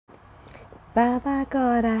Baba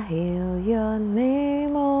God, I hail your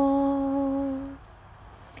name, oh.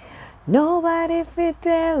 Nobody fit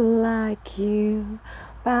there like you.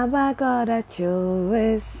 Baba God, I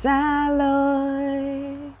chose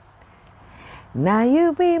Lord. Now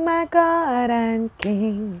you be my God and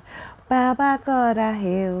King. Baba God, I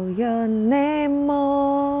hail your name,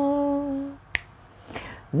 oh.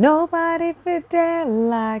 Nobody fit there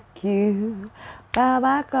like you.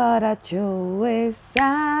 Baba God, I chose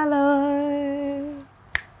Lord.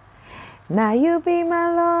 Now you be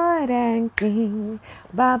my Lord and King.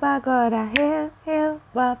 Baba God, I hail, hail.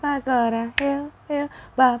 Baba God, I hail, hail.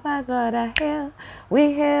 Baba God, I hail.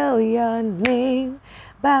 We hail your name.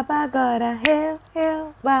 Baba God, I hail,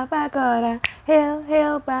 hail. Baba God, I hail,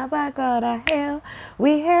 hail. Baba God, I hail.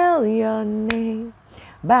 We hail your name.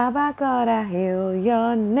 Baba God, I hail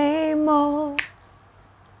your name, oh.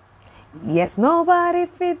 Yes, nobody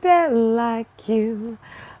fit there like you.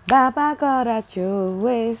 Baba God, I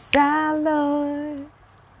chose Lord.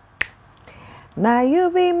 Now you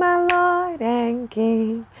be my Lord and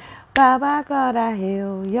King. Baba God, I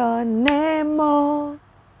hail your name, oh.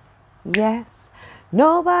 Yes,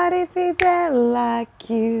 nobody fit there like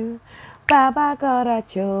you. Baba God, I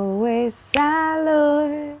chose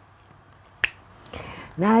Lord.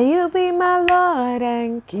 Now you be my Lord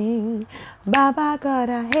and King. Baba God,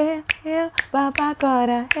 I hail, hail. Baba God,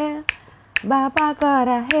 I hail. Baba God,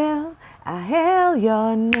 I hail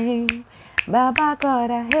your name. Baba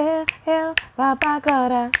God, I hail, hail. Baba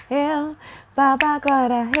God, I hail. Baba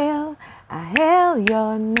God, I hail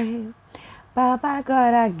your name. Baba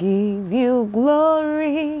God, I give you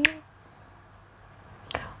glory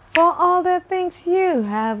for all the things you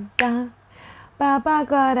have done. Baba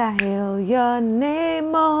God, I hail your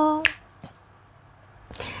name, oh.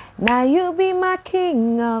 Now you be my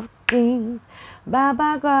King of Kings.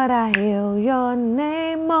 Baba God, I hail your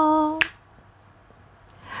name, oh.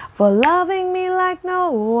 For loving me like no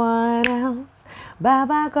one else.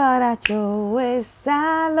 Baba God, I chose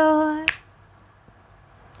Lord.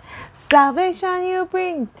 Salvation you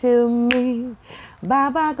bring to me.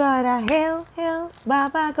 Baba God, I hail, hail.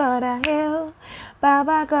 Baba God, I hail.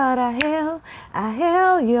 Baba God, I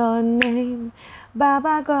hail your name.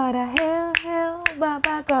 Baba God, I hail, hail.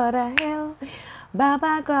 Baba God, I hail.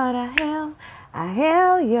 Baba God, I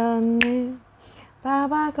hail your name.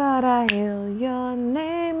 Baba God, I hail your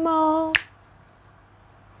name, oh.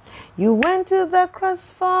 You went to the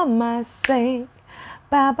cross for my sake.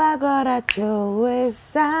 Baba God, I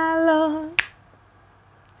chose Lord.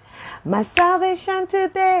 My salvation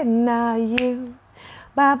today, now you.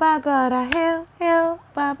 Baba God, I hail, hail.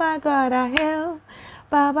 Baba God, I hail.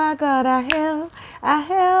 Baba God, I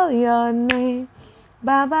hail your name.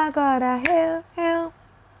 Baba God, I hail, hail.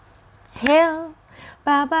 Hail.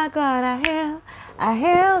 Baba God, I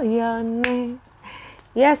hail your name.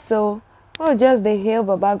 Yes, so, oh, just the hail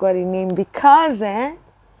Baba God in name because, I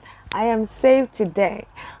am saved today.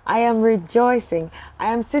 I am rejoicing.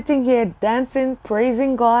 I am sitting here dancing,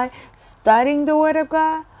 praising God, studying the Word of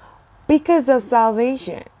God because of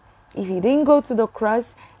salvation. If He didn't go to the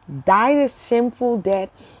cross, died a shameful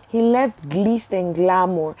death, He left glitz and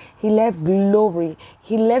glamour. He left glory.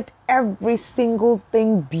 He left every single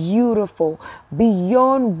thing beautiful,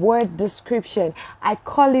 beyond word description. I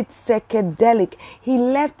call it Sekedelik. He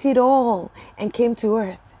left it all and came to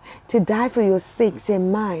earth to die for your sakes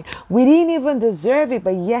and mine. We didn't even deserve it,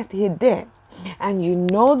 but yet He did. And you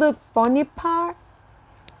know the funny part?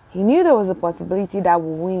 He knew there was a possibility that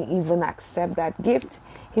we wouldn't even accept that gift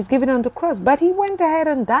He's given on the cross, but He went ahead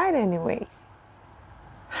and died anyways.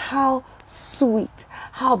 How sweet,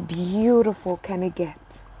 how beautiful can it get?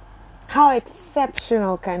 How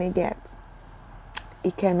exceptional can it get?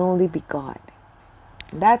 It can only be God.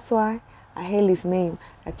 That's why I hail His name.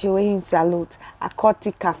 I show Him salute.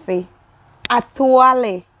 Akoti cafe.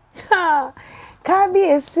 Atuale.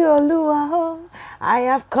 Kábíyèsí Olúwa. I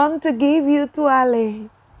have come to give you tuale.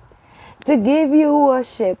 To give you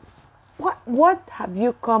worship. What have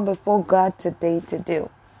you come before God today to do?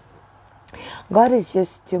 God is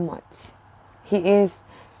just too much. He is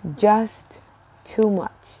just too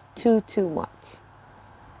much. Too much.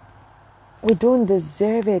 We don't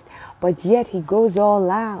deserve it, but yet He goes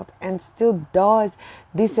all out and still does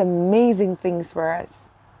these amazing things for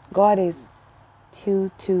us. God is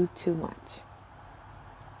too much.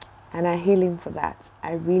 And I hail Him for that.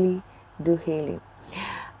 I really do hail Him.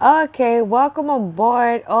 Okay, welcome on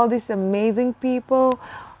board, all these amazing people.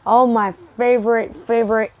 All my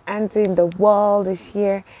favorite auntie in the world is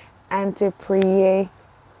here, Auntie Priye.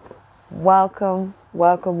 Welcome.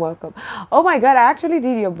 Oh my God, I actually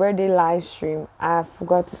did your birthday live stream. I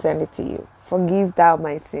forgot to send it to you. forgive thou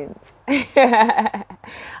my sins.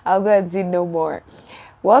 I'll go and sin no more.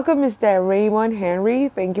 Welcome, Mr. Raymond Henry.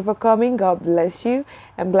 Thank you for coming. God bless you.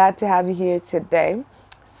 I'm glad to have you here today.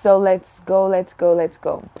 So let's go.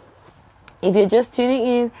 If you're just tuning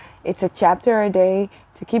in, it's a chapter a day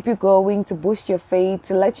to keep you going, to boost your faith,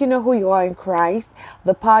 to let you know who you are in Christ,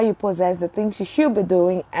 the power you possess, the things you should be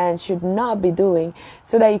doing and should not be doing,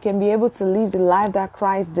 so that you can be able to live the life that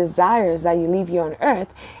Christ desires that you live here on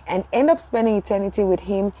earth and end up spending eternity with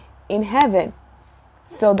Him in heaven.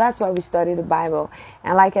 So that's why we study the Bible.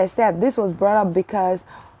 And like I said, this was brought up because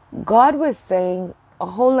God was saying a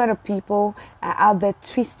whole lot of people are out there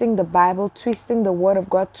twisting the Bible, twisting the Word of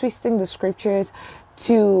God, twisting the scriptures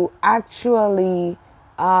to actually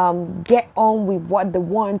get on with what they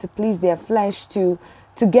want, to please their flesh, to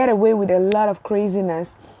get away with a lot of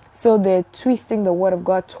craziness. So they're twisting the Word of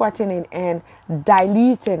God, twisting it and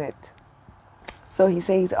diluting it. So he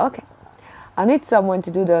says, okay, I need someone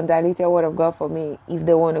to do the undiluted Word of God for me if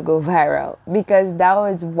they want to go viral, because that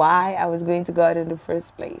was why I was going to God in the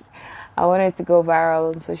first place. I wanted to go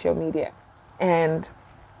viral on social media, and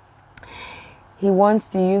he wants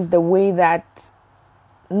to use the way that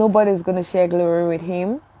nobody's going to share glory with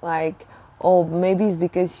him. Like, oh, maybe it's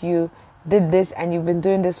because you did this and you've been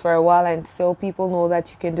doing this for a while, and so people know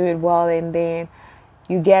that you can do it well, and then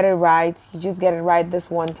you get it right. You just get it right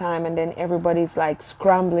this one time, and then everybody's like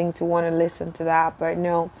scrambling to want to listen to that. But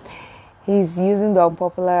no, he's using the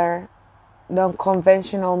unpopular, the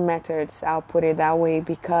unconventional methods, I'll put it that way,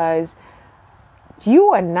 because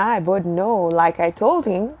you and I both know, like I told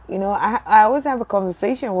him, you know, I always have a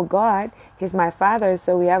conversation with God. He's my father,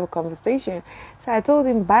 so we have a conversation. So I told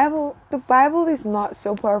him, the Bible is not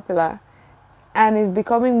so popular, and it's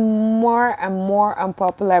becoming more and more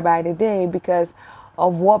unpopular by the day because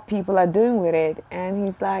of what people are doing with it. And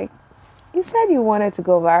he's like, you said you wanted to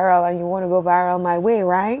go viral, and you want to go viral my way,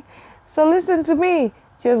 right? So listen to me.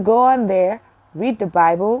 Just go on there, read the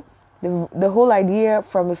Bible. The whole idea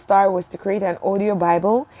from the start was to create an audio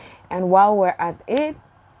Bible. And while we're at it,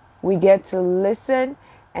 we get to listen,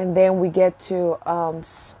 and then we get to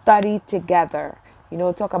study together. You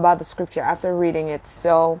know, talk about the scripture after reading it.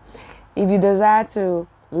 So if you desire to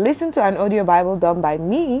listen to an audio Bible done by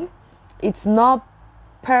me, it's not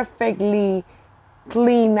perfectly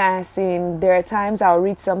clean, as in there are times I'll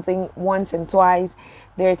read something once and twice.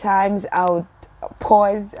 There are times I'll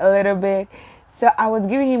pause a little bit. So I was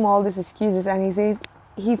giving him all these excuses, and he says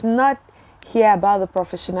he's not here about the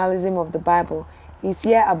professionalism of the Bible. He's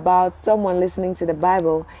here about someone listening to the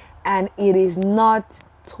Bible, and it is not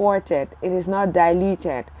thwarted. It is not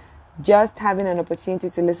diluted. Just having an opportunity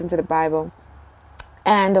to listen to the Bible.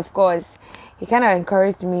 And of course, he kind of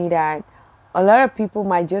encouraged me that a lot of people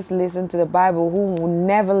might just listen to the Bible who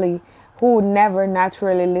would never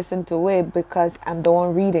naturally listen to it because I'm the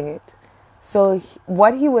one reading it. So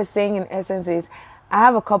what he was saying in essence is, I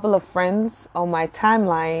have a couple of friends on my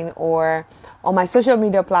timeline or on my social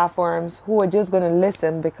media platforms who are just going to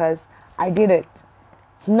listen because I did it.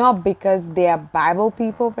 Not because they are Bible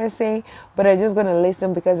people per se, but they're just going to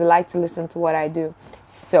listen because they like to listen to what I do.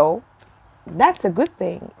 So that's a good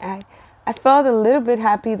thing. I felt a little bit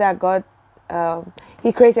happy that God,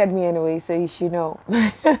 he created me anyway, so you should know.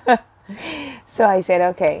 So I said,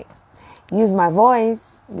 okay, use my voice.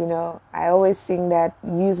 You know, I always sing that,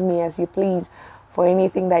 use me as you please for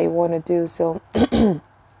anything that you want to do. So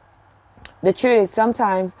the truth is,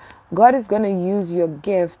 sometimes God is going to use your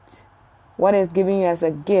gift, what is giving you as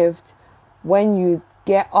a gift, when you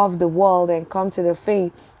get off the world and come to the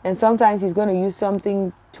faith. And sometimes he's going to use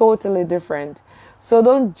something totally different. So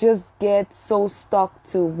don't just get so stuck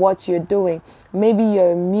to what you're doing. Maybe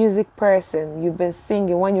you're a music person. You've been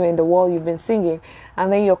singing. When you're in the world, you've been singing.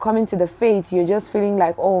 And then you're coming to the faith. You're just feeling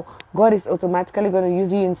like, oh, God is automatically going to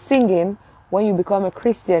use you in singing when you become a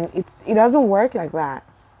Christian. It doesn't work like that.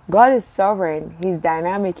 God is sovereign. He's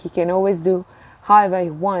dynamic. He can always do however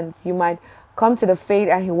he wants. You might come to the faith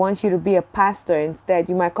and he wants you to be a pastor instead.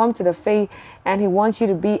 You might come to the faith and he wants you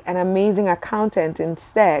to be an amazing accountant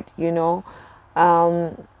instead, you know.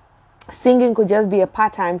 Singing could just be a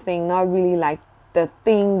part-time thing, not really like the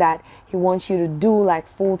thing that he wants you to do like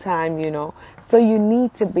full-time, you know. So you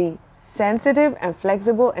need to be sensitive and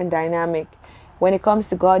flexible and dynamic. When it comes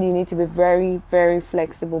to God, you need to be very, very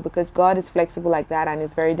flexible, because God is flexible like that and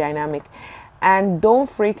is very dynamic. And don't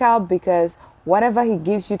freak out, because whatever he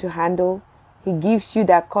gives you to handle, he gives you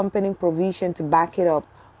that accompanying provision to back it up,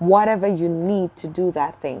 whatever you need to do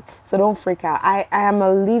that thing. So don't freak out. I am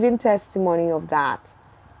a living testimony of that.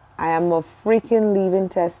 I am a freaking living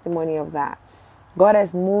testimony of that. God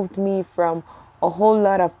has moved me from a whole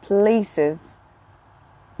lot of places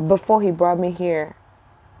before he brought me here.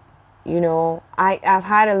 You know, I've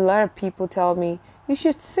had a lot of people tell me, you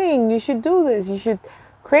should sing, you should do this, you should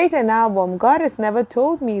create an album. God has never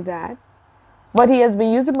told me that. But he has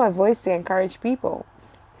been using my voice to encourage people.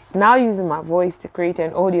 He's now using my voice to create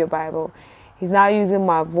an audio Bible. He's now using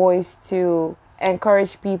my voice to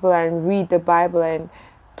encourage people and read the Bible and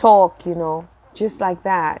talk, you know, just like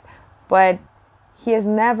that. But he has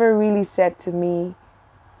never really said to me,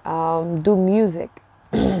 do music.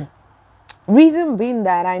 Reason being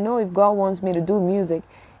that I know if God wants me to do music,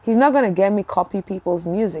 he's not going to get me copy people's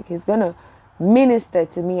music. He's going to minister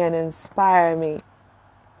to me and inspire me.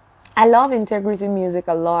 I love integrity music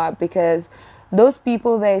a lot because those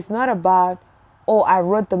people there, it's not about, oh, I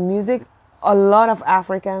wrote the music. A lot of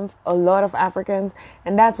Africans,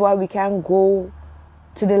 and that's why we can't go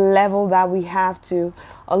to the level that we have to.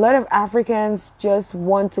 A lot of Africans just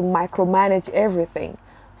want to micromanage everything.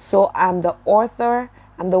 So I'm the author,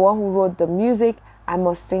 I'm the one who wrote the music, I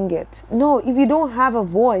must sing it. No, if you don't have a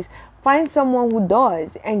voice, find someone who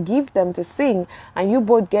does and give them to sing, and you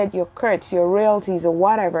both get your cuts, your royalties or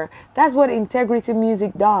whatever. That's what integrity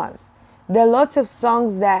music does. There are lots of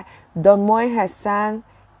songs that Don Moen has sang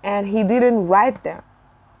and he didn't write them.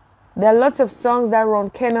 There are lots of songs that Ron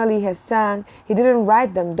Kennelly has sang. He didn't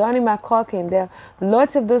write them. Donnie McClurkin. There are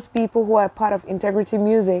lots of those people who are part of integrity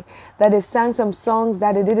music that have sang some songs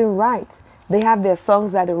that they didn't write. They have their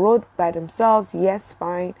songs that they wrote by themselves. Yes,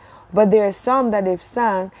 fine. But there are some that they've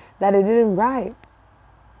sang that they didn't write.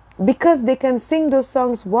 Because they can sing those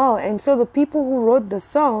songs well. And so the people who wrote the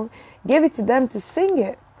song gave it to them to sing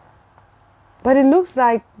it. But it looks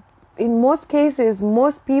like in most cases,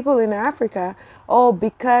 most people in Africa, oh,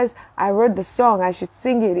 because I wrote the song, I should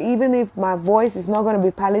sing it, even if my voice is not going to be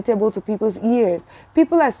palatable to people's ears.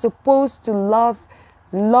 People are supposed to love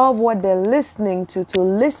what they're listening to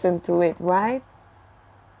listen to it, right?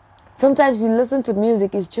 Sometimes you listen to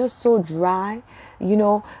music, it's just so dry. You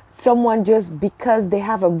know, someone just because they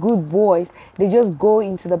have a good voice, they just go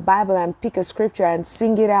into the Bible and pick a scripture and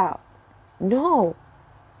sing it out. No.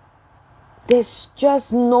 There's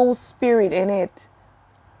just no spirit in it.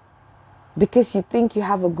 Because you think you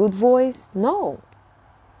have a good voice? No.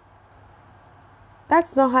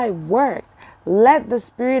 That's not how it works. Let the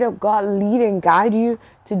Spirit of God lead and guide you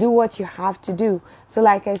to do what you have to do. So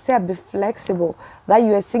like I said, be flexible. That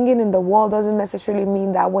you are singing in the world doesn't necessarily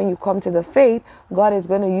mean that when you come to the faith, God is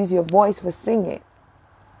going to use your voice for singing.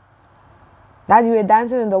 That you are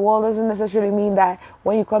dancing in the world doesn't necessarily mean that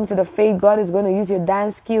when you come to the faith, God is going to use your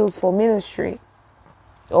dance skills for ministry.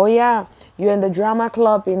 Oh yeah, you're in the drama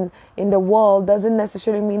club in the world doesn't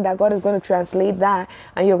necessarily mean that God is going to translate that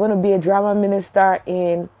and you're going to be a drama minister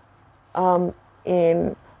in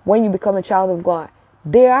when you become a child of God.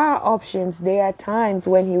 There are options. There are times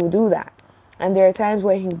when he will do that. And there are times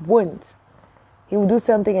when he wouldn't. He will do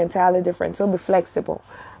something entirely different. So be flexible.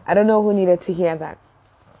 I don't know who needed to hear that.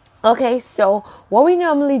 Okay, so what we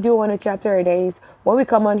normally do on a chapter a day is when we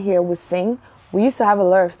come on here, we sing. We used to have a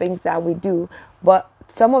lot of things that we do, but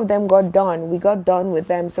some of them got done. We got done with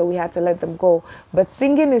them, so we had to let them go. But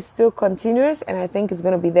singing is still continuous, and I think it's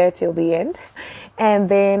going to be there till the end. And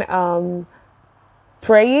then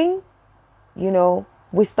praying, you know,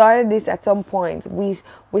 we started this at some point. We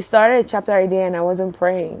started a chapter a day and I wasn't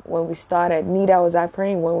praying when we started. Neither was I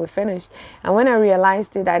praying when we finished. And when I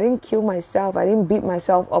realized it, I didn't kill myself. I didn't beat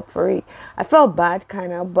myself up for it. I felt bad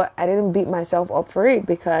kind of, but I didn't beat myself up for it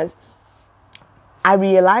because I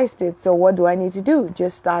realized it. So what do I need to do?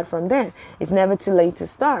 Just start from there. It's never too late to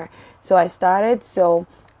start. So I started. So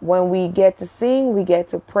when we get to sing, we get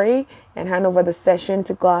to pray and hand over the session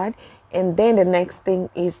to God. And then the next thing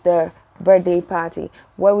is the birthday party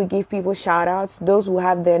where we give people shout outs. Those who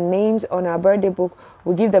have their names on our birthday book,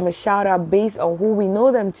 we give them a shout out based on who we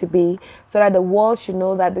know them to be, so that the world should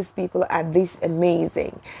know that these people are this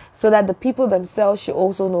amazing, so that the people themselves should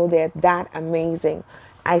also know they're that amazing.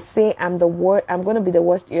 I say I'm going to be the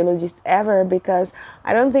worst eulogist ever because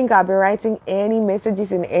I don't think I'll be writing any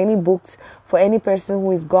messages in any books for any person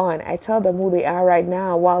who is gone. I tell them who they are right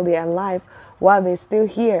now while they're alive, while they're still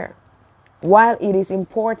here, while it is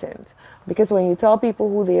important. Because when you tell people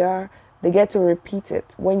who they are, they get to repeat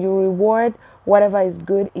it. When you reward whatever is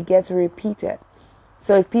good, it gets repeated.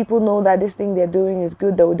 So if people know that this thing they're doing is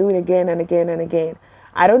good, they will do it again and again and again.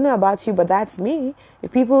 I don't know about you, but that's me.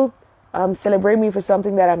 If people celebrate me for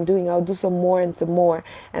something that I'm doing, I'll do some more and some more.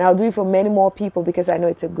 And I'll do it for many more people because I know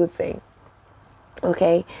it's a good thing.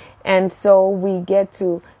 Okay, and so we get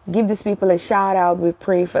to give these people a shout out, we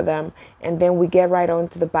pray for them, and then we get right on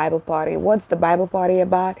to the Bible party. What's the Bible party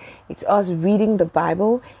about? It's us reading the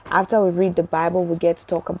Bible. After we read the Bible, we get to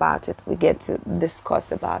talk about it, we get to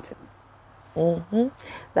discuss about it.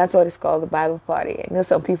 That's what it's called, the Bible party. I know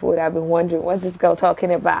some people would have been wondering, what's this girl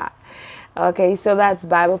talking about? Okay, so that's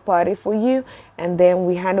Bible party for you. And then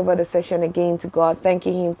we hand over the session again to God,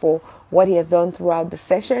 thanking Him for what He has done throughout the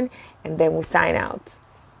session. And then we sign out.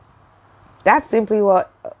 That's simply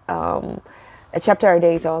what a chapter a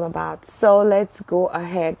day is all about. So let's go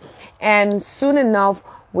ahead. And soon enough,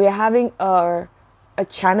 we're having a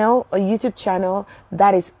channel, a YouTube channel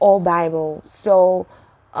that is all Bible. So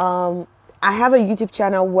I have a YouTube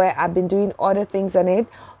channel where I've been doing other things on it,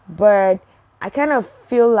 but I kind of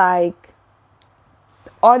feel like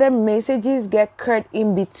other messages get cut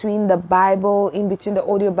in between the Bible, in between the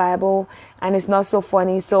audio Bible, and it's not so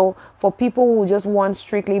funny. So for people who just want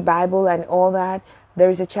strictly Bible and all that,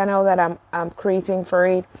 there is a channel that I'm creating for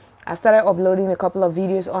it. I started uploading a couple of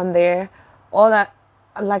videos on there. All that,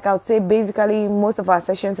 like I would say, basically most of our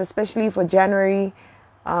sessions, especially for January,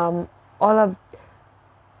 for all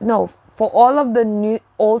of the New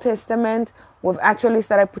Old Testament, we've actually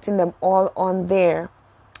started putting them all on there.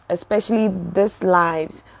 Especially this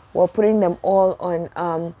lives, we're putting them all on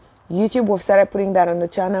YouTube. We've started putting that on the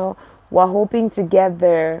channel. We're hoping to get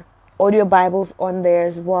their audio Bibles on there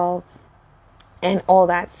as well and all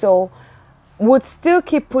that. So would still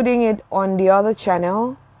keep putting it on the other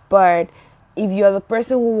channel, but if you're the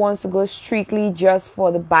person who wants to go strictly just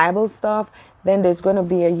for the Bible stuff, then there's going to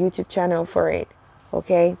be a YouTube channel for it.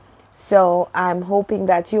 Okay, so I'm hoping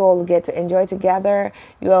that you all get to enjoy together.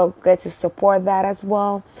 You all get to support that as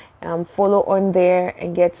well. Follow on there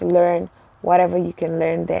and get to learn whatever you can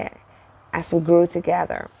learn there as we grow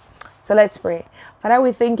together. So let's pray. Father,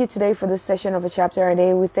 we thank you today for this session of a chapter a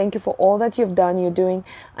day. We thank you for all that you've done, you're doing,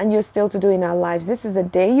 and you're still to do in our lives. This is the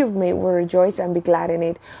day you've made. We'll rejoice and be glad in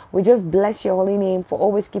it. We just bless your holy name for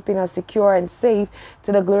always keeping us secure and safe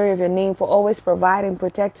to the glory of your name, for always providing,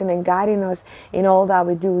 protecting, and guiding us in all that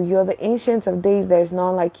we do. You're the ancient of days. There's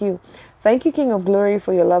none like you. Thank you, King of Glory,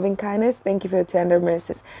 for your loving kindness. Thank you for your tender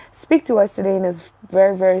mercies. Speak to us today in a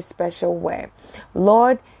very, very special way.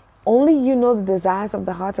 Lord, only you know the desires of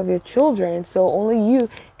the hearts of your children, so only you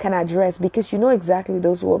can address, because you know exactly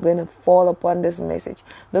those who are going to fall upon this message,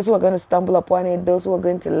 those who are going to stumble upon it, those who are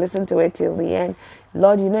going to listen to it till the end.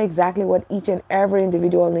 Lord, you know exactly what each and every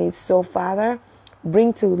individual needs. So, Father,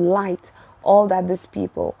 bring to light all that these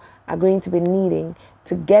people are going to be needing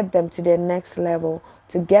to get them to their next level,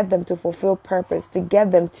 to get them to fulfill purpose, to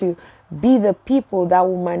get them to be the people that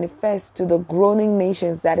will manifest to the groaning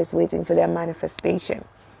nations that is waiting for their manifestation.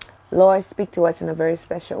 Lord, speak to us in a very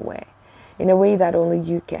special way, in a way that only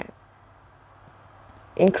you can.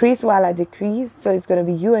 Increase while I decrease, so it's going to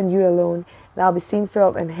be you and you alone that will be seen,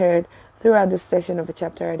 felt, and heard throughout this session of a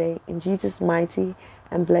chapter a day. In Jesus' mighty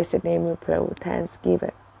and blessed name we pray with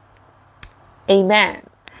thanksgiving. Amen.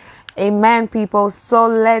 Amen, people. So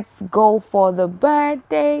let's go for the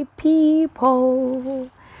birthday people.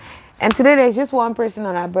 And today there's just one person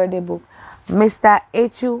on our birthday book, Mr.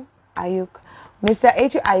 Echu Ayuk. Mr.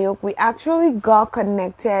 Echu Ayuk, we actually got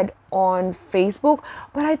connected on Facebook,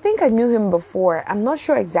 but I think I knew him before. I'm not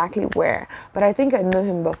sure exactly where, but I think I knew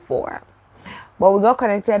him before. But we got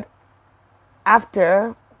connected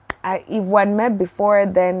after. If one met before,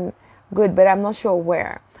 then good, but I'm not sure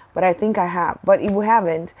where. But I think I have. But if we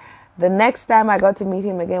haven't, the next time I got to meet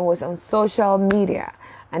him again was on social media,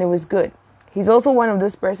 and it was good. He's also one of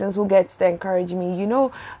those persons who gets to encourage me. You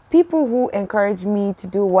know, people who encourage me to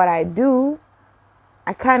do what I do,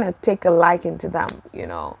 I kind of take a liking to them, you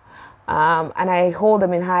know, and I hold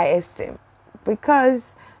them in high esteem,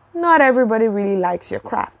 because not everybody really likes your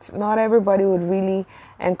craft. Not everybody would really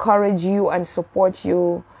encourage you and support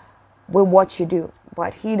you with what you do,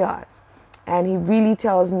 but he does. And he really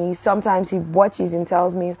tells me, sometimes he watches and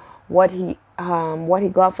tells me what he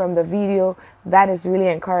got from the video. That is really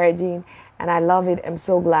encouraging, and I love it. I'm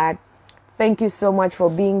so glad. Thank you so much for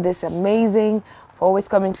being this amazing, for always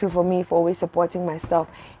coming through for me, for always supporting my stuff.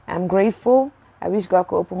 I'm grateful. I wish God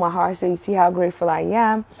could open my heart so you see how grateful I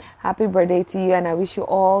am. Happy birthday to you, and I wish you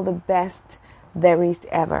all the best there is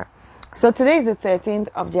ever. So today is the 13th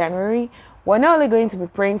of January. We're not only going to be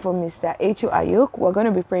praying for Mr. Echu Ayuk, we're going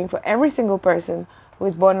to be praying for every single person who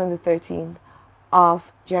is born on the 13th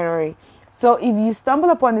of January. So if you stumble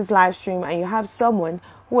upon this live stream and you have someone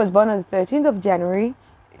who was born on the 13th of January,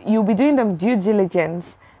 you'll be doing them due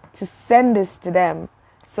diligence to send this to them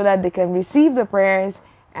so that they can receive the prayers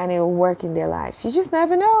and it will work in their lives. You just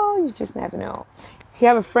never know. You just never know. you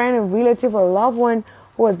have a friend, a relative, or a loved one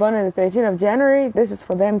who was born on the 13th of January, this is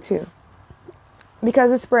for them too.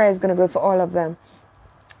 Because this prayer is going to go for all of them.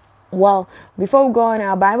 Well, before we go on,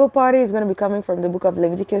 our Bible party is going to be coming from the book of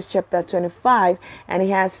Leviticus chapter 25, and it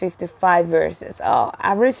has 55 verses. Oh,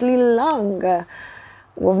 averagely long.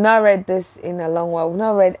 We've not read this in a long while. We've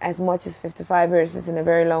not read as much as 55 verses in a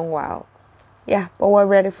very long while. Yeah, but we're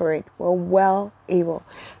ready for it. We're well able.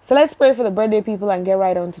 So let's pray for the birthday people and get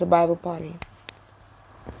right on to the Bible party.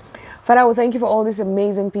 Father, we thank you for all these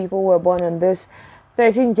amazing people who were born on this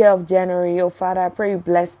 13th day of January. Oh Father, I pray you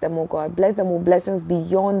bless them, oh God. Bless them with blessings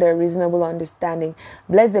beyond their reasonable understanding.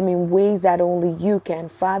 Bless them in ways that only you can.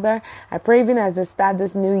 Father, I pray even as they start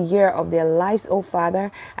this new year of their lives, oh Father,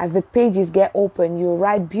 as the pages get open, you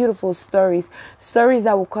write beautiful stories. Stories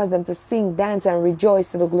that will cause them to sing, dance, and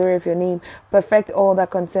rejoice to the glory of your name. Perfect all that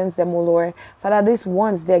concerns them, oh Lord. Father, these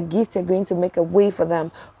ones, their gifts are going to make a way for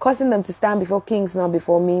them, causing them to stand before kings, not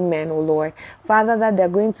before mean men, oh Lord. Father, that they're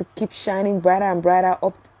going to keep shining brighter and brighter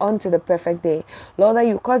up onto the perfect day. Lord, that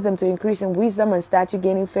you cause them to increase in wisdom and stature,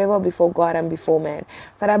 gaining favor before God and before men.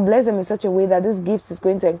 Father, bless them in such a way that this gift is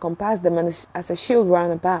going to encompass them as a shield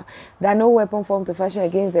round about, that no weapon formed to fashion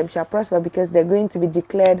against them shall prosper, because they're going to be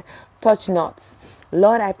declared touch nots.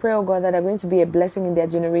 Lord, I pray, oh God, that are going to be a blessing in their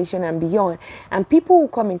generation and beyond. And people who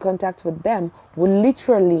come in contact with them will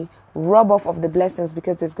literally rub off of the blessings,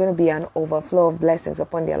 because there's going to be an overflow of blessings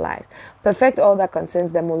upon their lives. Perfect all that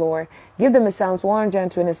concerns them, O Lord. Give them a Psalms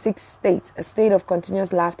 126 state, a state of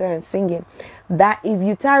continuous laughter and singing, that if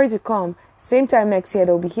you tarry to come, same time next year,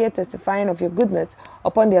 they'll be here testifying of your goodness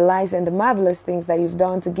upon their lives and the marvelous things that you've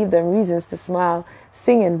done, to give them reasons to smile,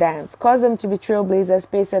 sing, and dance. Cause them to be trailblazers,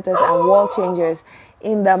 pace setters, and world changers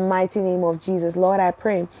in the mighty name of Jesus. Lord, I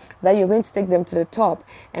pray that you're going to take them to the top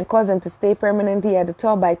and cause them to stay permanently at the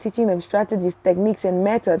top by teaching them strategies, techniques, and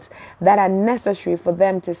methods that are necessary for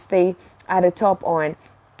them to stay at the top on.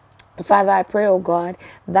 Father, I pray, oh God,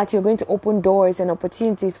 that you're going to open doors and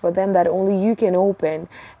opportunities for them that only you can open,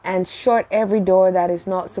 and shut every door that is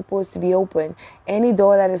not supposed to be open. Any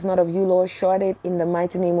door that is not of you, Lord, shut it in the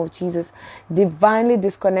mighty name of Jesus. Divinely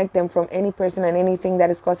disconnect them from any person and anything that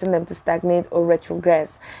is causing them to stagnate or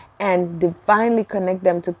retrogress, and divinely connect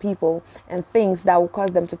them to people and things that will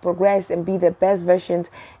cause them to progress and be their best versions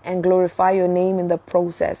and glorify your name in the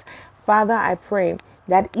process. Father, I pray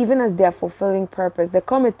that even as they're fulfilling purpose, there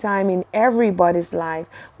come a time in everybody's life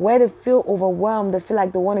where they feel overwhelmed, they feel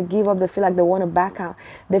like they want to give up, they feel like they want to back out,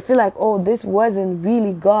 they feel like, oh, this wasn't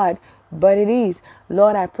really God, but it is.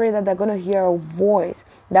 Lord, I pray that they're going to hear a voice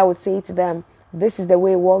that would say to them, this is the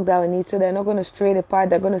way, walk thou in it. So they're not going to stray apart.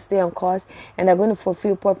 They're going to stay on course, and they're going to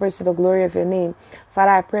fulfill purpose to the glory of your name.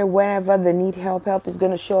 Father, I pray wherever they need help, help is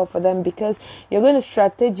going to show up for them, because you're going to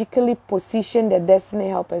strategically position their destiny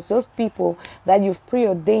helpers, those people that you've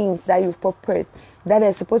preordained, that you've purposed, that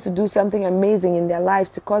are supposed to do something amazing in their lives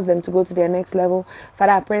to cause them to go to their next level.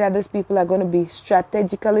 Father, I pray that these people are going to be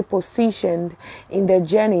strategically positioned in their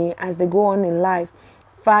journey as they go on in life.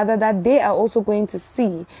 Father, that they are also going to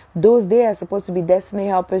see those they are supposed to be destiny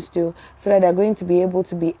helpers to, so that they're going to be able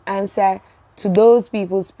to be answer to those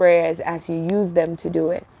people's prayers as you use them to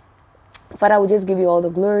do it. Father, we just give you all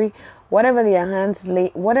the glory. Whatever they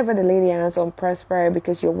lay their hands on, prosper,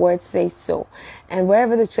 because your word says so. And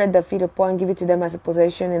wherever they tread their feet upon, give it to them as a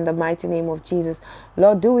possession in the mighty name of Jesus.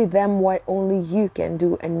 Lord, do with them what only you can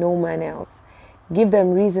do and no man else. Give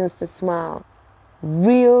them reasons to smile.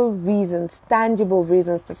 Real reasons, tangible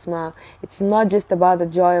reasons to smile. It's not just about the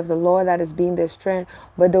joy of the Lord that is being their strength,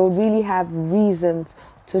 but they'll really have reasons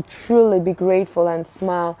to truly be grateful and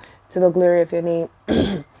smile to the glory of your name.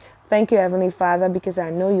 Thank you, Heavenly Father, because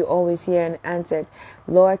I know you always hear and answered.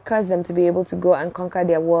 Lord, cause them to be able to go and conquer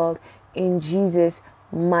their world. In Jesus'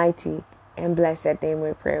 mighty and blessed name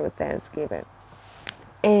we pray with thanksgiving.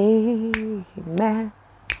 Amen.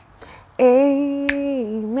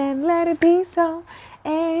 Amen. Let it be so.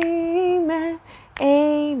 Amen.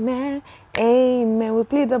 Amen. Amen. We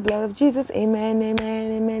plead the blood of Jesus. Amen.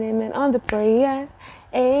 Amen. Amen. Amen. On the prayers.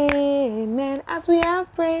 Amen. As we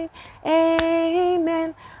have prayed.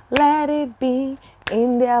 Amen. Let it be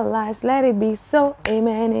in their lives. Let it be so.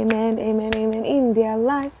 Amen. Amen. Amen. Amen. In their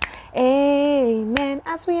lives. Amen.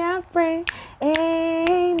 As we have prayed.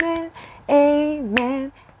 Amen.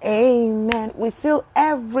 Amen. Amen. We seal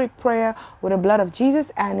every prayer with the blood of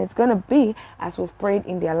Jesus, and it's going to be as we've prayed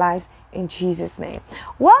in their lives in Jesus' name.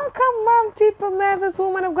 Welcome, Mom Tipa Mavis,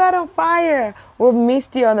 woman of God on fire. We've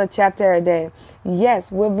missed you on a chapter a day.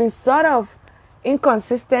 Yes, we've been sort of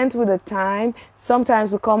inconsistent with the time.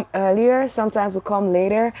 Sometimes we come earlier, sometimes we come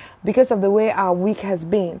later because of the way our week has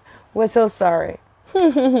been. We're so sorry.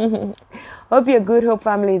 Hope your Good Hope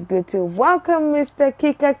family is good too. Welcome, Mr.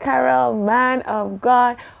 Kika Carroll, man of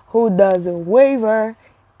God who doesn't waver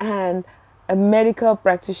and a medical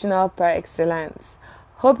practitioner par excellence.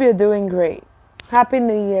 Hope you're doing great. Happy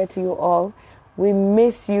New Year to you all. We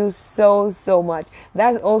miss you so much.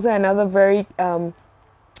 That's also another very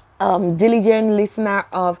diligent listener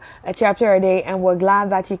of a chapter a day, and we're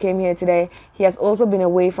glad that he came here today. He has also been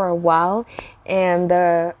away for a while, and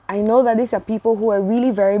I know that these are people who are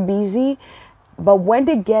really very busy, but when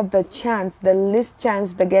they get the chance, the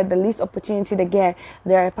least opportunity they get,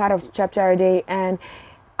 they're a part of chapter a day, and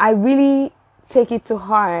I really take it to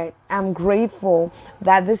heart. I'm grateful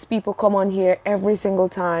that these people come on here every single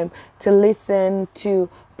time to listen, to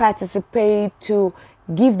participate, to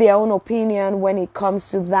give their own opinion when it comes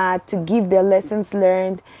to that, to give their lessons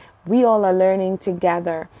learned. We all are learning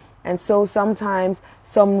together. And so sometimes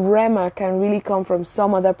some rhema can really come from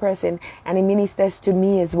some other person, and it ministers to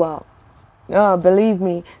me as well. Oh, believe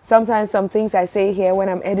me, sometimes some things I say here when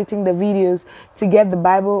I'm editing the videos to get the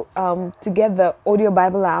Bible, to get the audio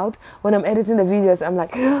Bible out, when I'm editing the videos, I'm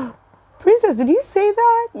like, Princess, did you say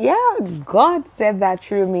that? Yeah, God said that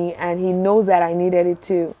through me, and he knows that I needed it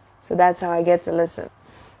too. So that's how I get to listen.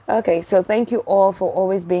 Okay, so thank you all for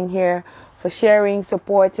always being here, for sharing,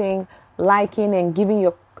 supporting, liking, and giving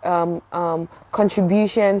your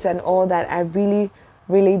contributions and all that. I really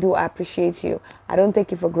do appreciate you. I don't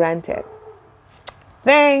take it for granted.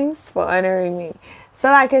 Thanks for honoring me. So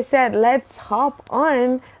like I said, let's hop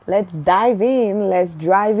on. Let's dive in. Let's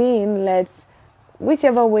drive in.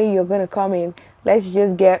 Whichever way you're going to come in, let's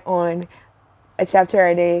just get on a chapter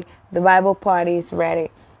a day. The Bible party is ready.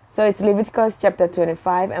 So it's Leviticus chapter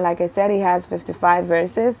 25. And like I said, it has 55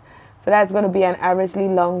 verses. So that's going to be an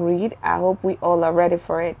averagely long read. I hope we all are ready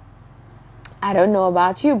for it. I don't know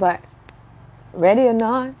about you, but ready or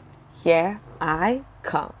not, here I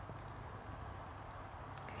come.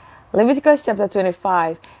 Leviticus chapter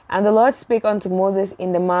 25. And the Lord spake unto Moses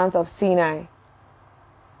in the mount of Sinai.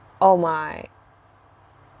 Oh my.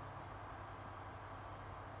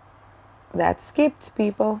 That skipped,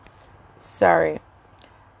 people. Sorry.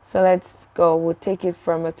 So let's go. We'll take it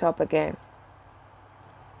from the top again.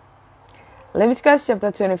 Leviticus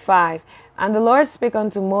chapter 25. And the Lord spake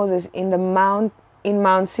unto Moses in Mount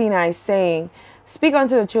Sinai, saying, Speak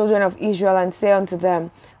unto the children of Israel, and say unto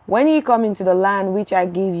them, When ye come into the land which I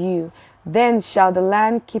give you, then shall the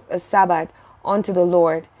land keep a Sabbath unto the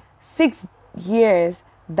Lord. 6 years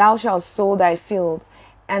thou shalt sow thy field,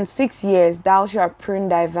 and 6 years thou shalt prune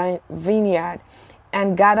thy vineyard,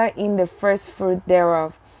 and gather in the first fruit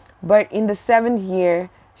thereof. But in the 7th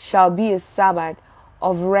year shall be a Sabbath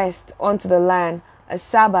of rest unto the land, a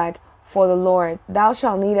Sabbath for the Lord. Thou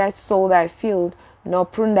shalt neither sow thy field, nor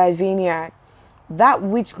prune thy vineyard. That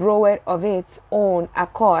which groweth of its own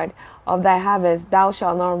accord of thy harvest thou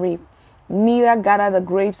shalt not reap, neither gather the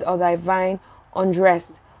grapes of thy vine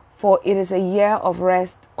undressed, for it is a year of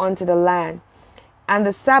rest unto the land. And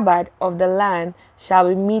the Sabbath of the land shall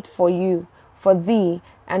be meat for you, for thee,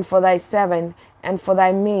 and for thy servant, and for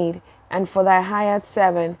thy maid, and for thy hired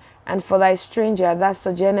servant, and for thy stranger that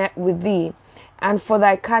sojourneth with thee, and for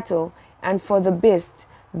thy cattle, and for the beasts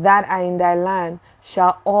that are in thy land,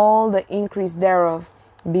 shall all the increase thereof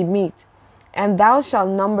be meat. And thou shalt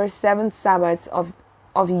number 7 Sabbaths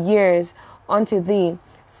of years unto thee,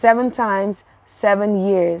 7 times 7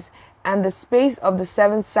 years, and the space of the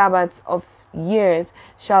 7 Sabbaths of years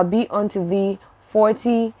shall be unto thee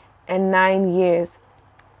 49 years.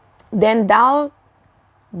 Then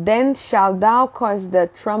shalt thou cause the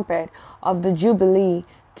trumpet of the Jubilee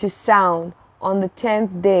to sound on the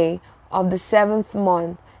 10th day of the 7th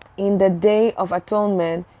month. In the day of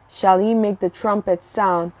atonement shall ye make the trumpet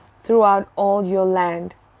sound throughout all your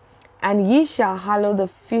land. And ye shall hallow the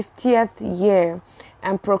 50th year,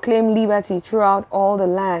 and proclaim liberty throughout all the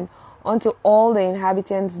land unto all the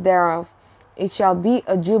inhabitants thereof. It shall be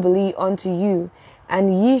a jubilee unto you,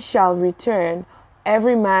 and ye shall return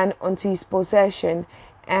every man unto his possession,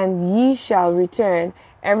 and ye shall return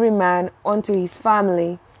every man unto his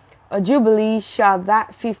family. A jubilee shall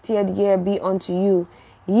that 50th year be unto you.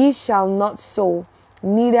 Ye shall not sow,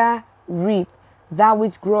 neither reap that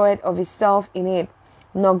which groweth of itself in it,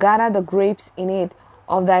 nor gather the grapes in it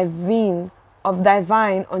of thy vine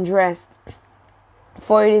undressed.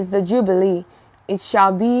 For it is the Jubilee, it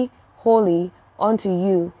shall be holy unto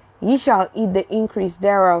you. Ye shall eat the increase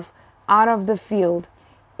thereof out of the field.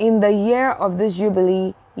 In the year of this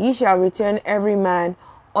Jubilee ye shall return every man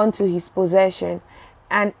unto his possession.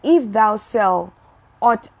 And if thou sell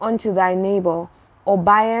aught unto thy neighbor, or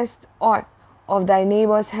buyest aught of thy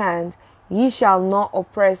neighbor's hand, ye shall not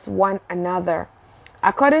oppress one another.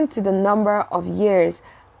 According to the number of years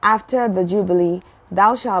after the Jubilee,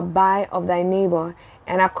 thou shalt buy of thy neighbor,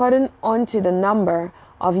 and according unto the number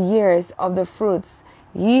of years of the fruits,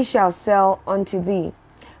 ye shall sell unto thee.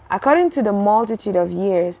 According to the multitude of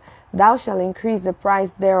years, thou shalt increase the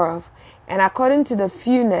price thereof, and according to the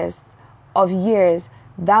fewness of years,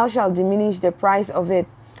 thou shalt diminish the price of it.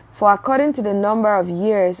 For according to the number of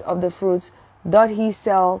years of the fruits doth he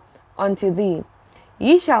sell unto thee.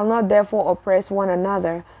 Ye shall not therefore oppress one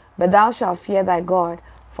another, but thou shalt fear thy God,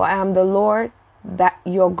 for I am the Lord that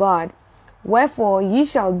your God. Wherefore ye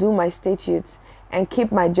shall do my statutes, and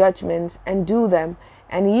keep my judgments, and do them,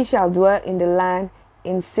 and ye shall dwell in the land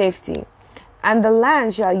in safety. And the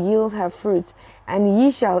land shall yield her fruit, and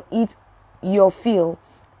ye shall eat your fill,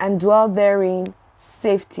 and dwell therein in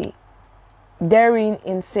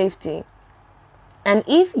safety. And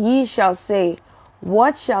if ye shall say,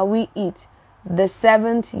 what shall we eat the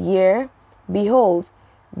 7th year? Behold,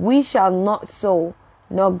 we shall not sow,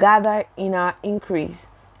 nor gather in our increase.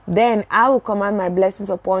 Then I will command my blessings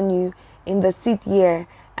upon you in the 6th year,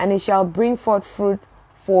 and it shall bring forth fruit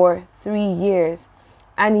for 3 years.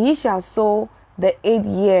 And ye shall sow the 8th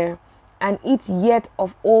year, and eat yet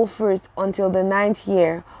of all fruits until the 9th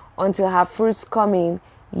year, until her fruits come in,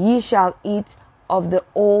 ye shall eat of the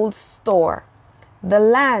old store. The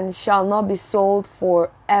land shall not be sold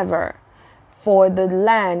forever, for the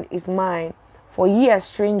land is mine, for ye are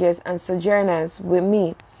strangers and sojourners with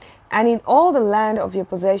me. And in all the land of your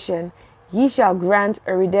possession ye shall grant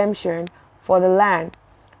a redemption for the land.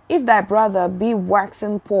 If thy brother be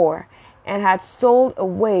waxen poor, and hath sold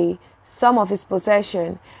away some of his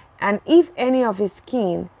possession, and if any of his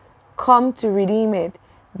kin come to redeem it,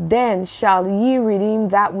 then shall ye redeem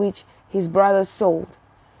that which his brother sold.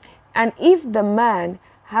 And if the man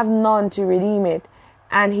have none to redeem it,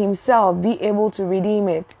 and himself be able to redeem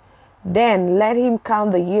it, then let him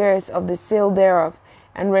count the years of the sale thereof,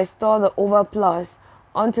 and restore the overplus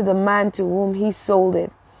unto the man to whom he sold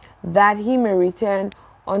it, that he may return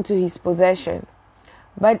unto his possession.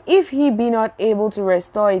 But if he be not able to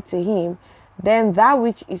restore it to him, then that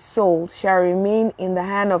which is sold shall remain in the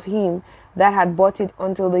hand of him that had bought it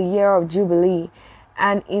until the year of Jubilee,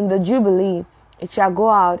 and in the Jubilee it shall go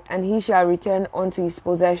out, and he shall return unto his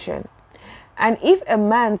possession. And if a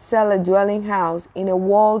man sell a dwelling house in a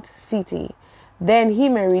walled city, then he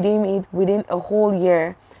may redeem it within a whole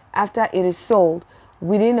year after it is sold.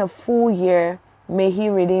 Within a full year may he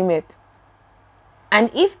redeem it. And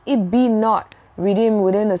if it be not redeemed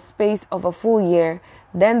within the space of a full year,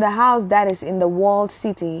 then the house that is in the walled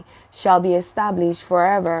city shall be established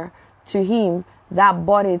forever to him that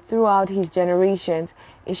bought it throughout his generations.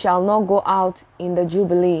 It shall not go out in the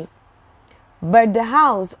Jubilee. But the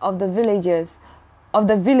house of the villages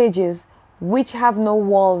which have no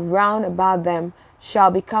wall round about them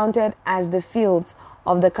shall be counted as the fields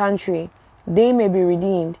of the country. They may be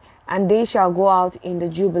redeemed, and they shall go out in the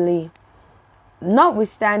Jubilee.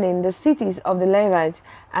 Notwithstanding, the cities of the Levites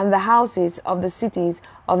and the houses of the cities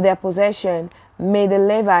of their possession may the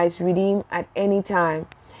Levites redeem at any time.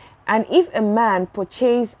 And if a man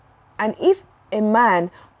purchase of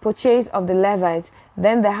the Levites,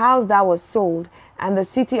 then the house that was sold and the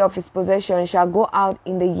city of his possession shall go out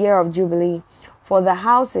in the year of Jubilee. For the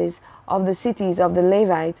houses of the cities of the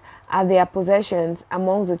Levites are their possessions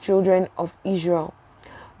amongst the children of Israel.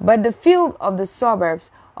 But the field of the suburbs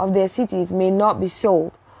of their cities may not be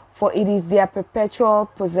sold, for it is their perpetual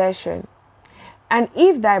possession. And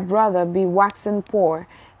if thy brother be waxen poor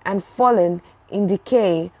and fallen in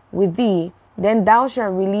decay with thee, then thou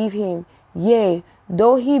shalt relieve him, yea,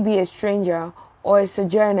 though he be a stranger or a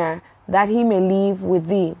sojourner, that he may live with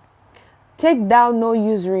thee. Take thou no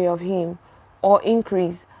usury of him, or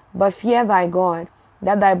increase, but fear thy God,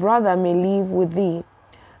 that thy brother may live with thee.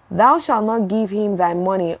 Thou shalt not give him thy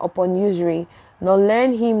money upon usury, nor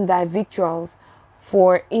lend him thy victuals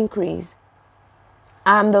for increase.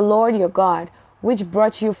 I am the Lord your God, which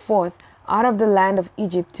brought you forth out of the land of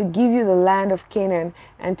Egypt, to give you the land of Canaan,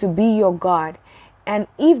 and to be your God. And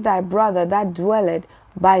if thy brother that dwelleth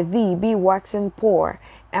by thee be waxen poor,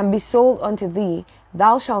 and be sold unto thee,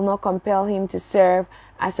 thou shalt not compel him to serve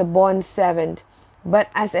as a bond servant, but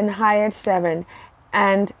as an hired servant,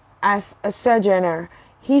 and as a sojourner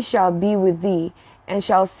he shall be with thee, and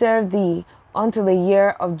shall serve thee until the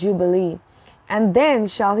year of Jubilee. And then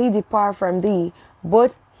shall he depart from thee,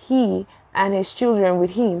 both he and his children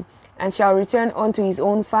with him, and shall return unto his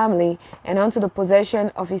own family, and unto the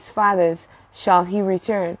possession of his fathers shall he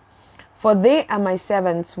return. For they are my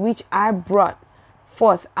servants, which I brought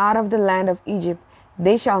forth out of the land of Egypt.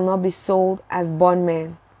 They shall not be sold as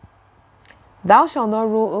bondmen. Thou shalt not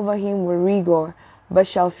rule over him with rigor, but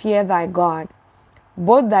shall fear thy God.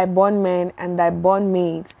 Both thy bondmen and thy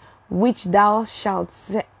bondmaids, which thou shalt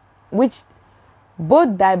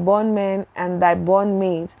both thy bondmen and thy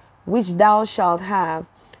bondmaids, which thou shalt have,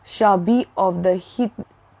 shall be of the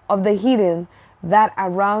heathen that are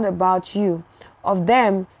round about you. Of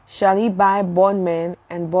them shall he buy bondmen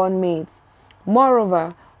and bondmaids.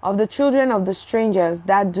 Moreover, of the children of the strangers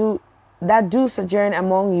that do sojourn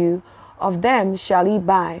among you, of them shall he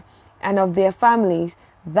buy, and of their families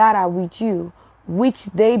that are with you, which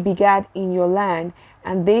they begat in your land,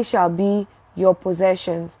 and they shall be your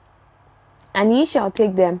possessions. And ye shall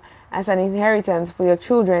take them as an inheritance for your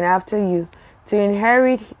children after you, to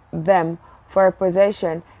inherit them for a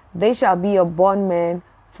possession. They shall be your bondmen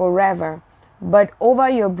forever. But over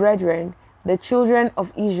your brethren, the children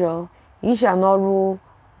of Israel, ye shall not rule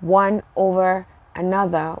one over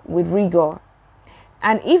another with rigor.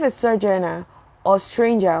 And if a sojourner or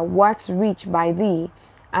stranger wax rich by thee,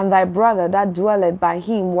 and thy brother that dwelleth by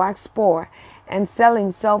him wax poor, and sell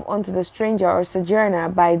himself unto the stranger or sojourner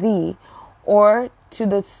by thee, or to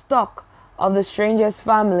the stock of the stranger's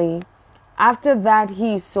family, after that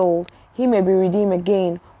he is sold, he may be redeemed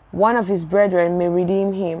again. One of his brethren may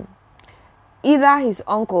redeem him. Either his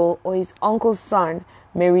uncle or his uncle's son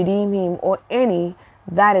may redeem him, or any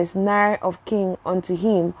that is nigh of kin unto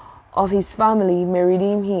him of his family may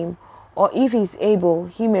redeem him, or if he is able,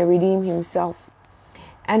 he may redeem himself.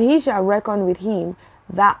 And he shall reckon with him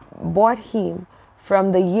that bought him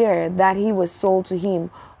from the year that he was sold to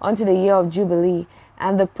him unto the year of Jubilee,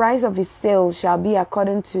 and the price of his sale shall be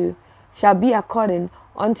according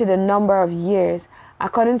unto the number of years,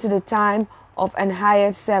 according to the time of an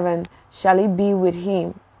hired servant shall it be with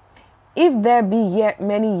him. If there be yet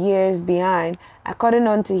many years behind, according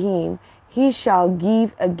unto him, he shall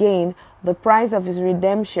give again the price of his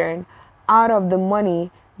redemption out of the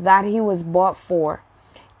money that he was bought for.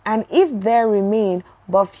 And if there remain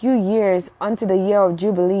but few years unto the year of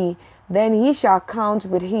Jubilee, then he shall count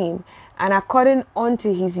with him, and according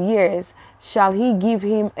unto his years shall he give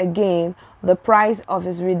him again the price of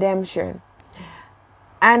his redemption.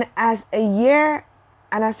 And as a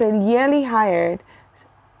yearly hired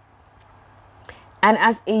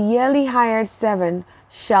servant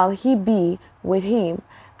shall he be with him,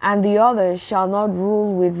 and the other shall not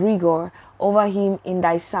rule with rigor over him in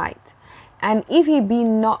thy sight. And if he be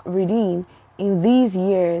not redeemed in these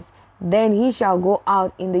years, then he shall go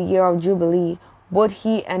out in the year of Jubilee, both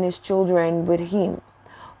he and his children with him.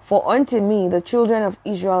 For unto me the children of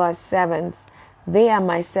Israel are servants. They are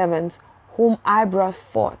my servants, whom I brought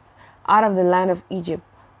forth out of the land of Egypt.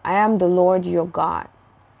 I am the Lord your God.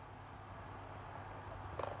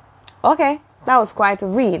 Okay, that was quite a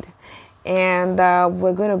read. And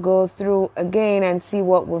we're going to go through again and see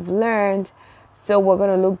what we've learned. So we're going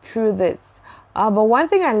to look through this. But one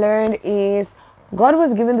thing I learned is God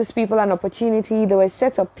was giving these people an opportunity. There were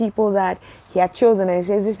sets of people that he had chosen, and he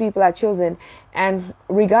says these people are chosen. And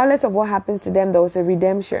regardless of what happens to them, there was a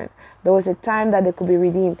redemption. There was a time that they could be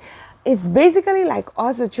redeemed. It's basically like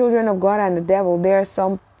us, the children of God and the devil. There are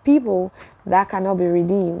some people that cannot be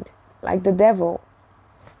redeemed, like the devil.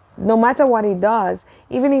 No matter what he does,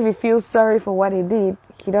 even if he feels sorry for what he did,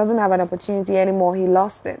 he doesn't have an opportunity anymore. He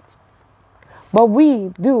lost it. But we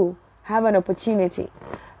do have an opportunity.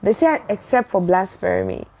 They say except for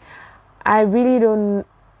blasphemy. I really don't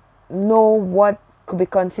know what could be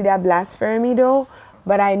considered blasphemy though,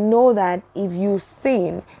 but I know that if you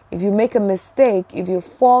sin, if you make a mistake, if you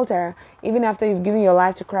falter, even after you've given your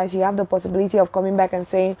life to Christ, you have the possibility of coming back and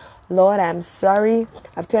saying, Lord, I'm sorry.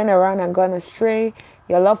 I've turned around and gone astray.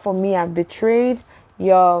 Your love for me I've betrayed.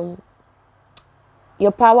 Your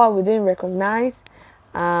power we didn't recognize.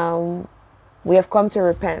 We have come to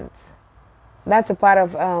repent. That's a part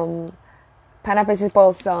of Panapesi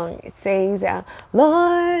Paul's song. It says,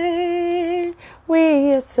 Lord,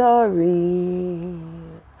 we are sorry.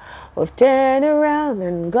 We've turned around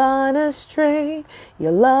and gone astray.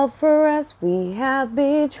 Your love for us we have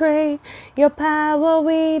betrayed. Your power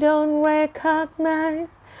we don't recognize.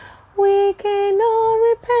 We cannot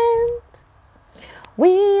repent.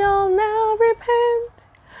 We all now repent.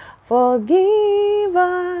 Forgive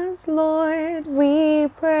us, Lord, we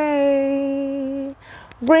pray.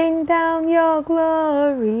 Bring down your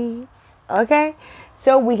glory. Okay?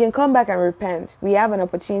 So we can come back and repent. We have an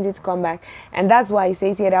opportunity to come back. And that's why he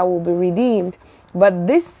says here that we'll be redeemed. But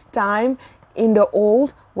this time in the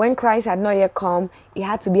old, when Christ had not yet come, it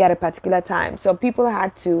had to be at a particular time. So people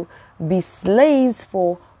had to be slaves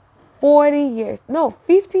for 40 years. No,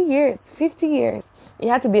 50 years. 50 years. It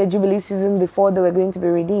had to be a Jubilee season before they were going to be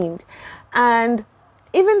redeemed. And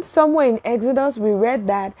even somewhere in Exodus, we read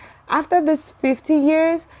that After this 50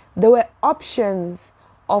 years, there were options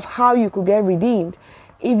of how you could get redeemed.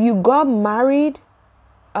 If you got married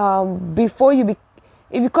before you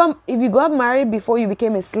if you got married before you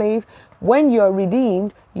became a slave, when you're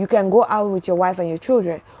redeemed, you can go out with your wife and your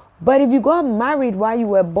children. But if you got married while you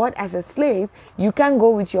were bought as a slave, you can't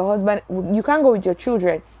go with your husband, you can't go with your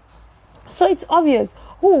children. So it's obvious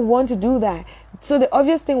who would want to do that. So the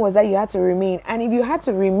obvious thing was that you had to remain. And if you had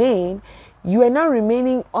to remain, you were not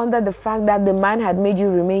remaining under the fact that the man had made you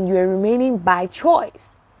remain. You were remaining by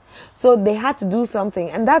choice. So they had to do something.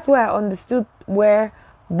 And that's where I understood where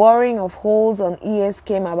boring of holes on ears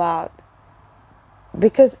came about.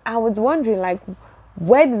 Because I was wondering, like,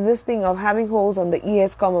 where did this thing of having holes on the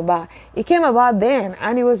ears come about? It came about then,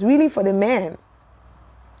 and it was really for the man.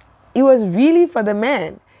 It was really for the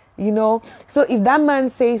man. You know, so if that man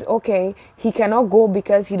says, okay, he cannot go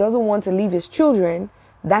because he doesn't want to leave his children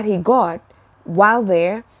that he got while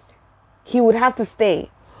there, he would have to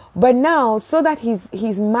stay. But now, so that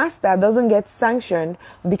his master doesn't get sanctioned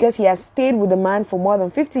because he has stayed with the man for more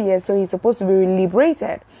than 50 years, so he's supposed to be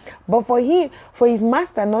liberated. But for his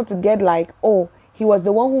master not to get like, oh, he was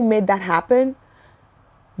the one who made that happen,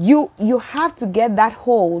 you have to get that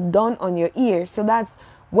hole done on your ear. So that's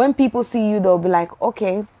when people see you, they'll be like,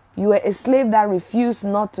 okay, you were a slave that refused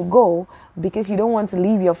not to go because you don't want to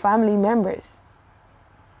leave your family members.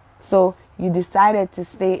 So you decided to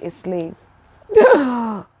stay a slave.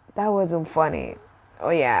 That wasn't funny. Oh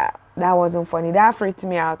yeah, that wasn't funny. That freaked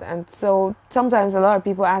me out. And so sometimes a lot of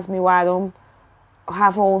people ask me why I don't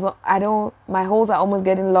have holes. My holes are almost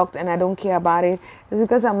getting locked and I don't care about it. It's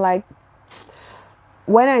because I'm like,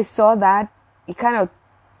 when I saw that, it kind of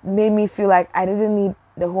made me feel like I didn't need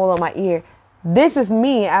the hole on my ear. This is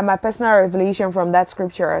me and my personal revelation from that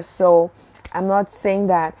scripture. So I'm not saying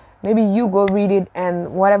that. Maybe you go read it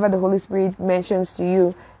and whatever the Holy Spirit mentions to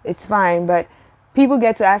you, it's fine. But people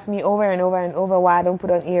get to ask me over and over and over why I don't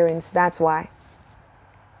put on earrings. That's why.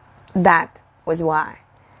 That was why.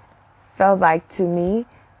 Felt like to me,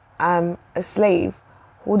 I'm a slave.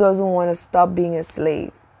 Who doesn't want to stop being a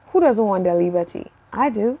slave? Who doesn't want their liberty?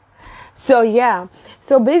 I do. So yeah,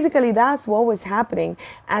 so basically that's what was happening.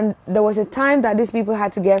 And there was a time that these people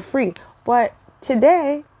had to get free. But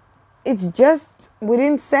today, it's just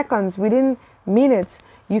within seconds, within minutes,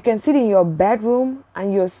 you can sit in your bedroom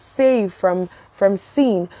and you're saved from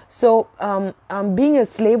sin. So being a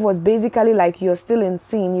slave was basically like you're still in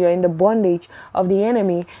sin. You're in the bondage of the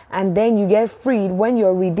enemy. And then you get freed when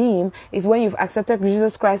you're redeemed is when you've accepted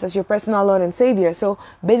Jesus Christ as your personal Lord and Savior. So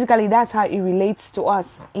basically that's how it relates to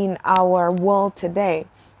us in our world today.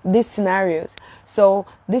 These scenarios. So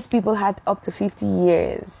these people had up to 50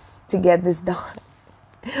 years to get this done.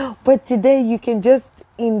 But today you can just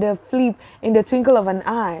in the twinkle of an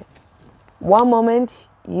eye. One moment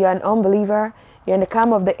you're an unbeliever, you're in the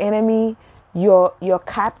camp of the enemy, you're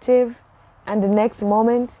captive, and the next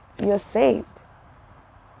moment you're saved.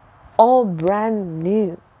 All brand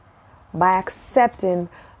new by accepting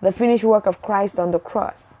the finished work of Christ on the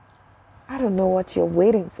cross. I don't know what you're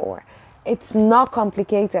waiting for. It's not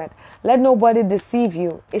complicated. Let nobody deceive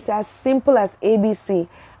you. It's as simple as ABC.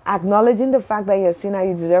 Acknowledging the fact that you're a sinner,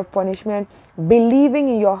 you deserve punishment, believing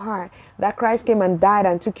in your heart that Christ came and died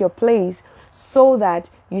and took your place so that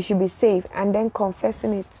you should be saved, and then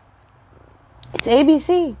confessing it. It's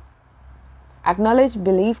ABC. Acknowledge,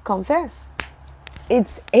 believe, confess.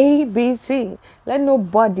 It's ABC. Let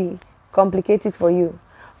nobody complicate it for you.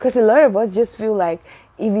 Because a lot of us just feel like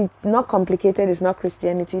if it's not complicated, it's not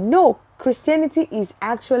Christianity. No, Christianity is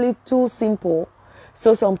actually too simple.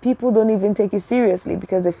 So some people don't even take it seriously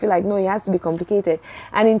because they feel like, no, it has to be complicated.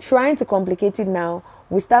 And in trying to complicate it now,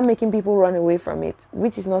 we start making people run away from it,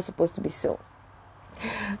 which is not supposed to be so.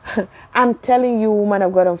 I'm telling you, woman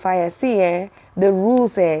of God on fire, see, the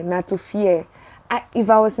rules not to fear. If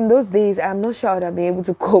I was in those days, I'm not sure I'd be able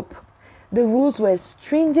to cope. The rules were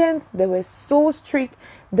stringent. They were so strict.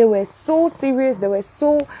 They were so serious. They were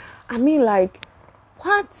so, like,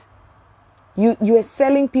 what? You are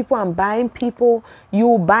selling people and buying people.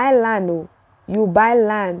 You buy land. Oh. You buy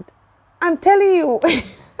land. I'm telling you.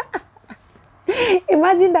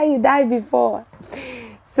 Imagine that you died before.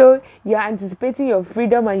 So you're anticipating your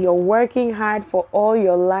freedom and you're working hard for all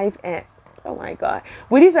your life. And oh my God.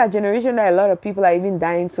 With this generation that a lot of people are even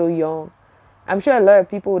dying so young. I'm sure a lot of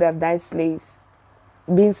people would have died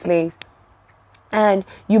being slaves. And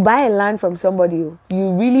you buy a land from somebody.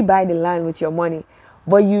 You really buy the land with your money.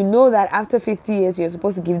 But you know that after 50 years, you're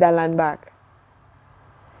supposed to give that land back.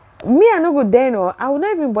 Me, I no go there, no. I would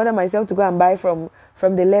not even bother myself to go and buy from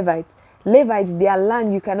the Levites. Levites, their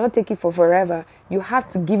land, you cannot take it for forever. You have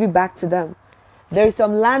to give it back to them. There is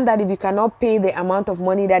some land that if you cannot pay the amount of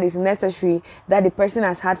money that is necessary that the person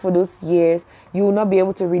has had for those years, you will not be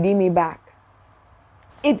able to redeem it back.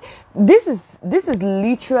 This is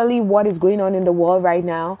literally what is going on in the world right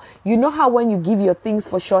now. You know how when you give your things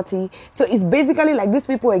for shorty, so it's basically like these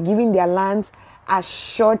people are giving their lands as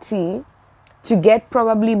shorty to get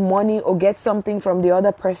probably money or get something from the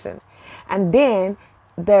other person, and then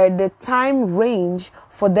the time range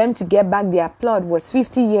for them to get back their plot was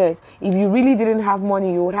 50 years. If you really didn't have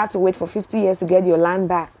money, you would have to wait for 50 years to get your land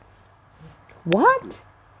back. What?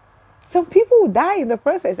 Some people will die in the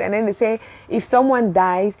process, and then they say if someone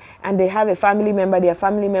dies and they have a family member, their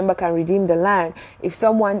family member can redeem the land. If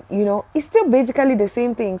someone, it's still basically the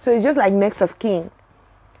same thing. So it's just like next of kin.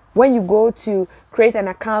 When you go to create an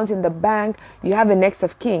account in the bank, you have a next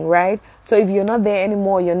of kin, right? So if you're not there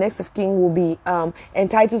anymore, your next of kin will be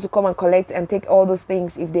entitled to come and collect and take all those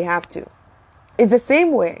things if they have to. It's the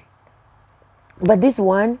same way. But this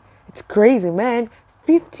one, it's crazy, man.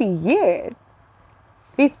 50 years.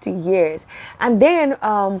 50 years. And then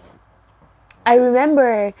I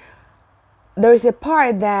remember there is a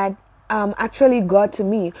part that actually got to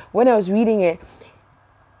me when I was reading it.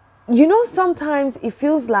 Sometimes it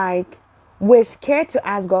feels like we're scared to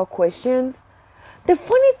ask God questions. The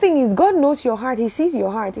funny thing is, God knows your heart. He sees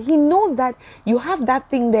your heart. He knows that you have that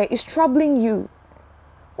thing there. It's troubling you.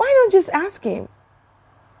 Why not just ask Him?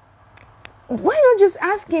 Why not just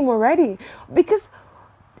ask Him already? Because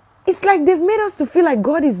it's like they've made us to feel like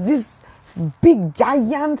God is this big,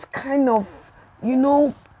 giant kind of,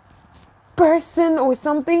 person or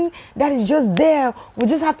something that is just there. We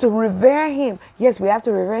just have to revere Him. Yes, we have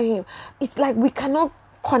to revere Him. It's like we cannot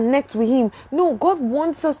connect with Him. No, God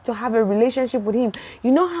wants us to have a relationship with Him.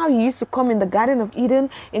 You know how He used to come in the Garden of Eden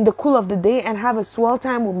in the cool of the day and have a swell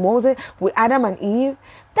time with Moses, with Adam and Eve?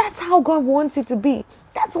 That's how God wants it to be.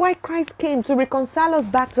 That's why Christ came, to reconcile us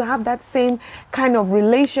back, to have that same kind of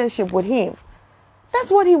relationship with Him. That's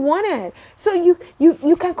what He wanted. So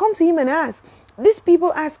you can come to Him and ask. These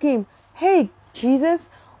people ask Him, hey, Jesus,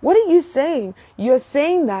 what are you saying? You're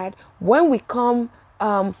saying that when we come,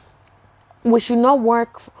 we should not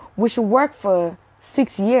work. We should work for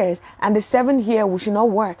 6 years, and the 7th year we should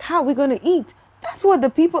not work. How are we going to eat? That's what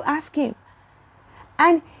the people ask Him.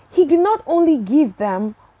 And He did not only give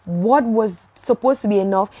them what was supposed to be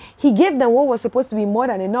enough, He gave them what was supposed to be more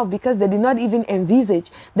than enough, because they did not even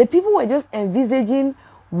envisage. The people were just envisaging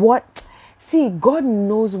what. See, God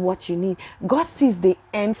knows what you need. God sees the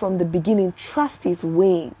end from the beginning. Trust His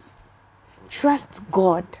ways. Trust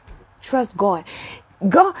God. Trust God.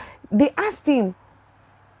 They asked Him,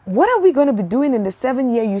 what are we going to be doing in the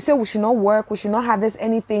 7th year? You said we should not work. We should not harvest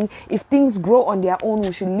anything. If things grow on their own,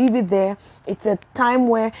 we should leave it there. It's a time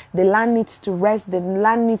where the land needs to rest. The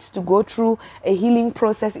land needs to go through a healing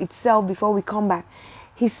process itself before we come back.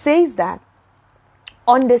 He says that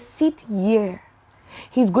on the 6th year,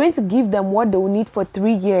 He's going to give them what they will need for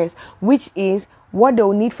 3 years, which is what they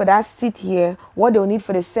will need for that 6th year, what they will need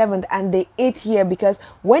for the 7th and the 8th year, because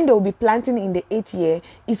when they will be planting in the 8th year,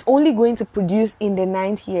 it's only going to produce in the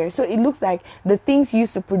 9th year. So it looks like the things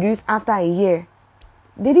used to produce after a year.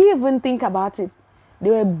 They didn't even think about it.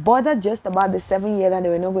 They were bothered just about the 7th year that they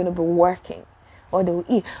were not going to be working or they will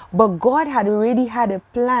eat. But God had already had a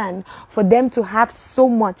plan for them to have so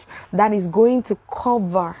much that is going to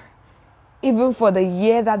cover even for the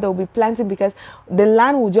year that they'll be planting, because the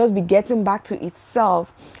land will just be getting back to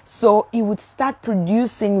itself. So it would start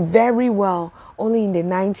producing very well only in the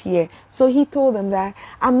 9th year. So He told them that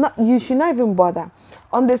you should not even bother.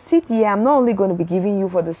 On the 6th year, I'm not only going to be giving you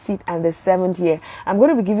for the 6th and the 7th year. I'm going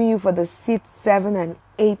to be giving you for the 6th, 7th, and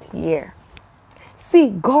 8th year. See,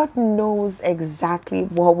 God knows exactly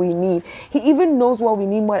what we need. He even knows what we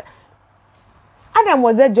need more. Adam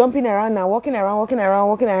was there jumping around and walking around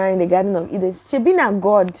in the Garden of Eden. Shebina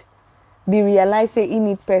God be realized say He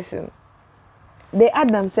need person. The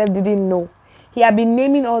Adam themselves didn't know. He had been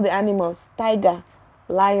naming all the animals: tiger,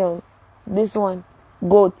 lion, this one,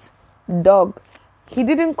 goat, dog. He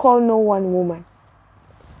didn't call no one woman.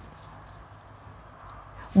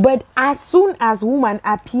 But as soon as woman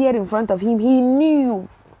appeared in front of him, he knew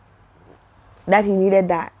that he needed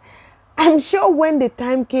that. I'm sure when the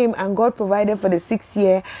time came and God provided for the 6th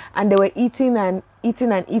year and they were eating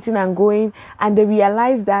and going, and they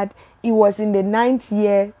realized that it was in the 9th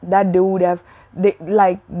year that they would have,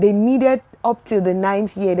 they needed up till the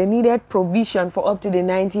 9th year. They needed provision for up to the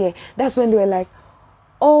 9th year. That's when they were like,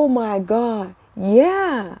 oh my God,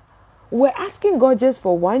 yeah, we're asking God just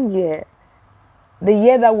for 1 year. The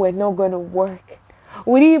year that we're not going to work.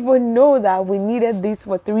 We didn't even know that we needed this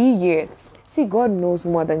for 3 years. See, God knows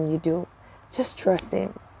more than you do. Just trust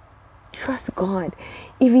Him. Trust God.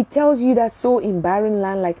 If he tells you that sow in barren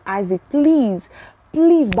land like Isaac, please,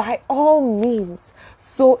 by all means,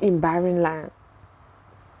 sow in barren land.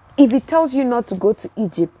 If he tells you not to go to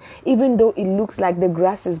Egypt, even though it looks like the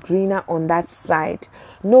grass is greener on that side,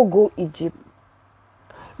 no, go Egypt.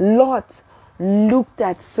 Lot looked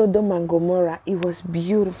at Sodom and Gomorrah. It was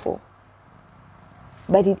beautiful,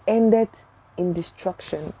 but it ended in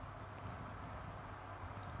destruction.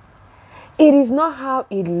 It is not how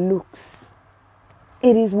it looks.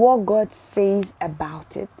 It is what God says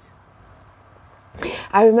about it.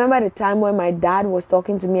 I remember the time when my dad was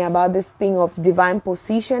talking to me about this thing of divine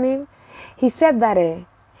positioning. He said that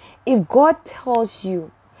if God tells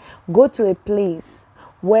you, go to a place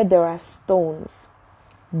where there are stones,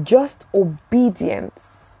 just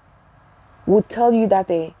obedience will tell you that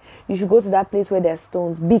you should go to that place where there are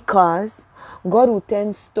stones, because God will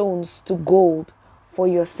turn stones to gold for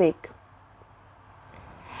your sake.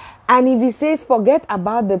 And if he says, forget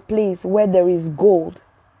about the place where there is gold,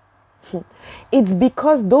 it's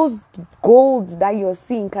because those gold that you're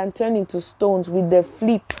seeing can turn into stones with the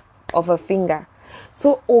flip of a finger.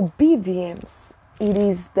 So obedience, it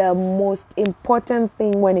is the most important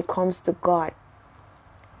thing when it comes to God.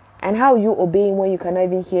 And how you obey him when you cannot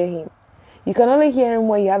even hear him? You can only hear him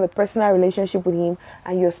when you have a personal relationship with him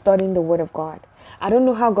and you're studying the word of God. I don't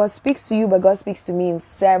know how God speaks to you, but God speaks to me in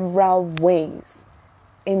several ways.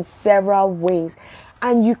 And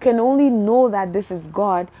you can only know that this is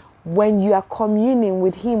God when you are communing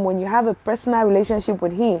with him, when you have a personal relationship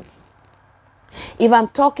with him. If I'm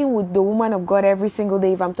talking with the woman of God every single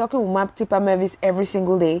day, if I'm talking with Maptipa Mavis every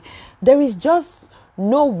single day, there is just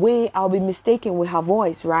no way I'll be mistaken with her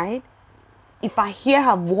voice, right? If I hear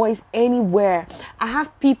her voice anywhere, I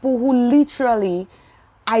have people who literally,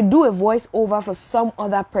 I do a voice over for some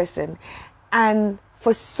other person, and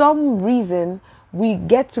for some reason, we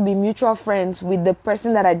get to be mutual friends with the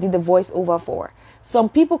person that I did the voice over for. Some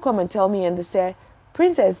people come and tell me and they say,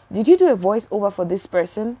 Princess, did you do a voice over for this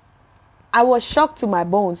person? I was shocked to my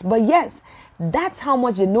bones. But yes, that's how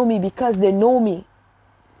much they know me, because they know me.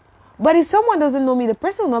 But if someone doesn't know me, the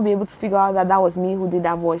person will not be able to figure out that that was me who did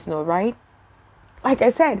that voice note, right? Like I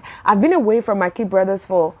said, I've been away from my kid brothers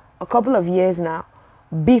for a couple of years now.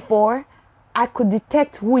 Before, I could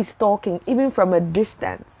detect who is talking, even from a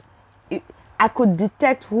distance. I could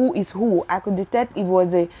detect who is who. I could detect if it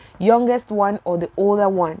was the youngest one or the older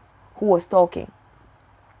one who was talking.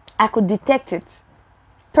 I could detect it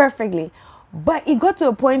perfectly. But it got to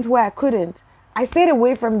a point where I couldn't. I stayed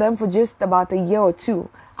away from them for just about a year or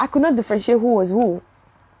two. I could not differentiate who was who.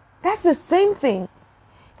 That's the same thing.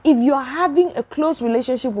 If you're having a close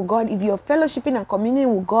relationship with God, if you're fellowshipping and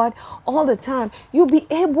communing with God all the time, you'll be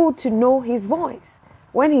able to know his voice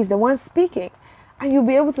when he's the one speaking. And you'll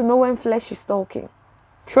be able to know when flesh is talking.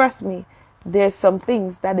 Trust me, there's some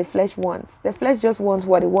things that the flesh wants. The flesh just wants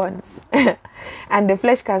what it wants. And the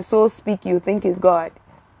flesh can so speak you think it's God.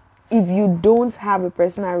 If you don't have a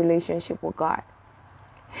personal relationship with God.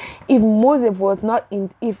 If Moses was not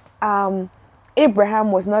if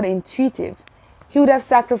Abraham was not intuitive, he would have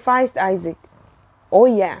sacrificed Isaac. Oh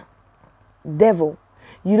yeah, devil,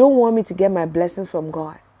 you don't want me to get my blessings from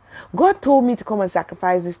God. God told me to come and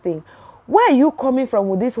sacrifice this thing. Where are you coming from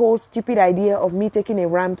with this whole stupid idea of me taking a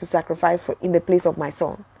ram to sacrifice in the place of my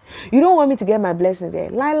son? You don't want me to get my blessings there.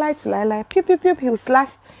 Lie to lie. Pew, pew, pew. He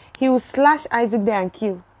will slash Isaac there and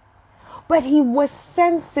kill. But he was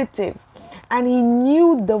sensitive and he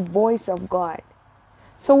knew the voice of God.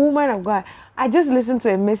 So, woman of God, I just listened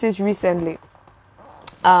to a message recently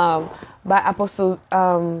by Apostle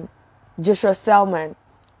Joshua Selman.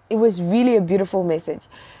 It was really a beautiful message.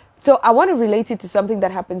 So I want to relate it to something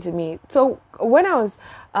that happened to me. So when I was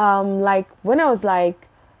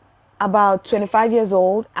about 25 years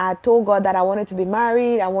old, I told God that I wanted to be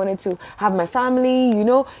married. I wanted to have my family. You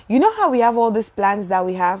know how we have all these plans that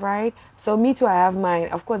we have, right? So me too, I have mine.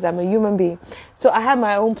 Of course, I'm a human being. So I have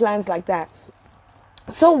my own plans like that.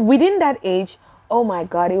 So within that age, oh my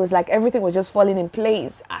God, it was like everything was just falling in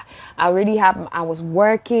place. I was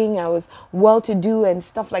working, I was well-to-do and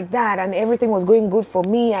stuff like that. And everything was going good for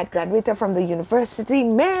me. I graduated from the university.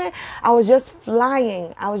 Man, I was just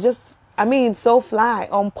flying. So fly,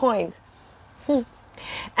 on point.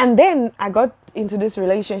 And then I got into this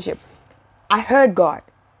relationship. I heard God.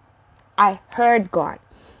 The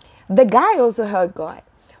guy also heard God.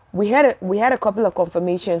 We had a couple of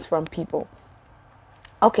confirmations from people.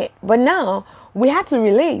 Okay, but now we had to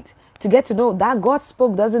relate to get to know that God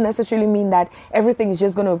spoke doesn't necessarily mean that everything is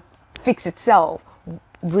just going to fix itself.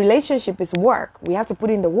 relationship is work. We have to put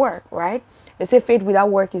in the work, right? They say faith without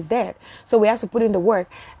work is dead. So we have to put in the work.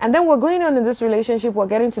 And then we're going on in this relationship. We're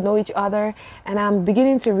getting to know each other. And I'm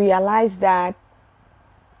beginning to realize that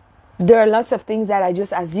there are lots of things that I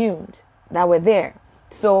just assumed that were there.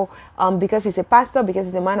 So because he's a pastor, because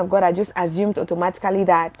he's a man of God, I just assumed automatically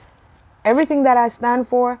that everything that I stand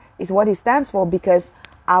for is what he stands for, because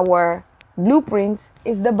our blueprint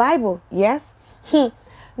is the Bible. Yes?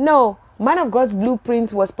 No, man of God's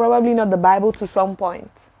blueprint was probably not the Bible to some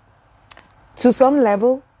point. To some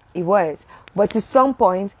level, it was. But to some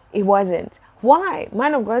point, it wasn't. Why?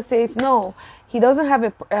 Man of God says no. He doesn't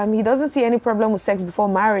have he doesn't see any problem with sex before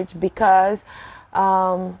marriage, because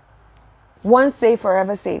once saved,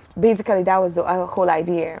 forever saved. Basically, that was the whole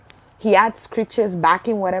idea. He had scriptures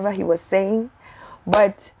backing whatever he was saying.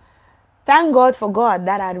 But thank God for God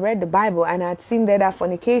that I'd read the Bible and I'd seen that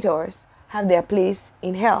fornicators have their place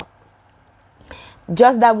in hell.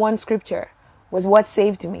 Just that one scripture was what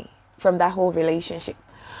saved me from that whole relationship.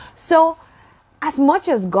 So as much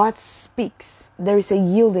as God speaks, there is a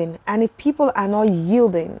yielding. And if people are not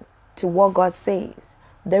yielding to what God says,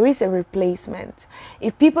 there is a replacement.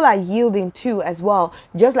 If people are yielding too as well,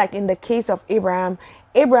 just like in the case of Abraham,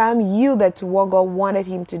 Abraham yielded to what God wanted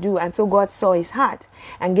him to do. And so God saw his heart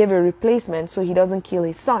and gave a replacement so he doesn't kill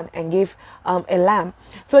his son, and gave a lamb.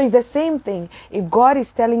 So it's the same thing. If God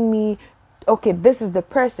is telling me, okay, this is the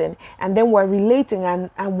person, and then we're relating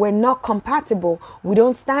and we're not compatible, we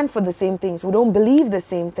don't stand for the same things, we don't believe the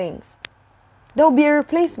same things, there'll be a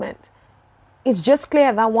replacement. It's just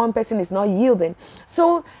clear that one person is not yielding.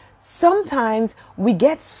 So sometimes we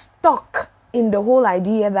get stuck in the whole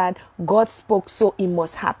idea that God spoke, so it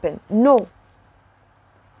must happen. No,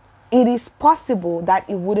 it is possible that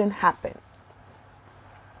it wouldn't happen.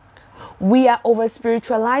 We are over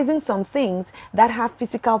spiritualizing some things that have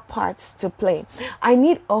physical parts to play. I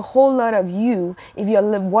need a whole lot of you, if you're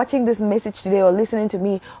watching this message today or listening to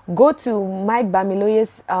me, go to Mike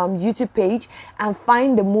Bamiloye's YouTube page and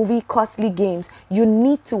find the movie Costly Games. You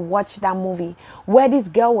need to watch that movie. Where this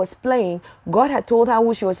girl was playing, God had told her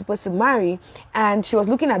who she was supposed to marry, and she was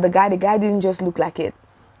looking at the guy. The guy didn't just look like it.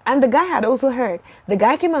 And the guy had also heard. The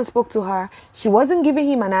guy came and spoke to her. She wasn't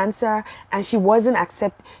giving him an answer, and she wasn't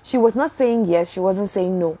she was not saying yes, she wasn't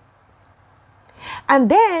saying no. And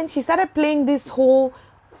then she started playing this whole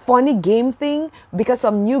funny game thing, because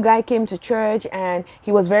some new guy came to church and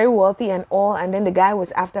he was very wealthy and all, and then the guy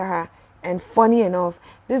was after her. And funny enough,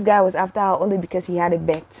 this guy was after her only because he had a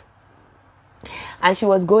bet. And she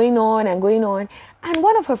was going on and going on. And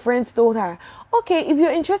one of her friends told her, okay, if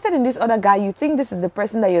you're interested in this other guy, you think this is the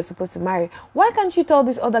person that you're supposed to marry, why can't you tell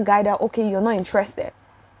this other guy that, okay, you're not interested?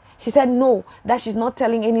 She said no, that she's not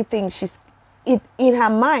telling anything. In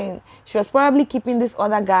her mind, she was probably keeping this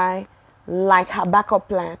other guy like her backup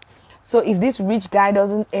plan. So if this rich guy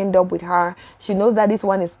doesn't end up with her, she knows that this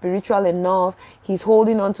one is spiritual enough. He's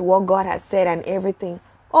holding on to what God has said and everything.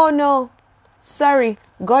 Oh no, sorry,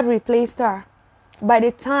 God replaced her. By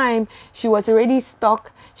the time she was already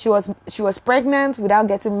stuck, she was pregnant without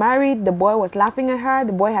getting married. The boy was laughing at her.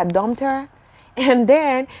 The boy had dumped her. And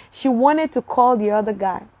then she wanted to call the other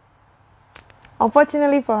guy.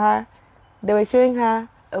 Unfortunately for her, they were showing her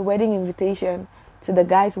a wedding invitation to the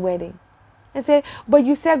guy's wedding. And say, but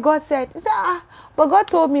you said God said. She said, but God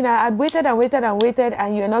told me that I'd waited and waited and waited,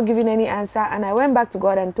 and you're not giving any answer. And I went back to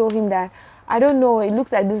God and told him that, I don't know, it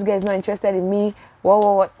looks like this guy is not interested in me.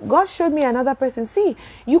 What? God showed me another person. See,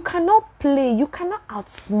 you cannot play. You cannot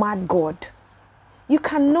outsmart God. You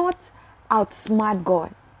cannot outsmart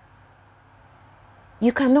God.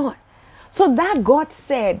 You cannot. So that God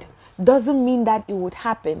said doesn't mean that it would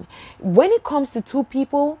happen. When it comes to two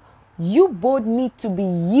people, you both need to be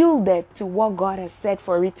yielded to what God has said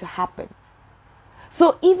for it to happen.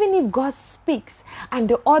 So even if God speaks and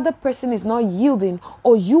the other person is not yielding,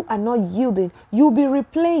 or you are not yielding, you'll be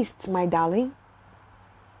replaced, my darling.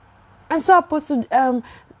 And so Apostle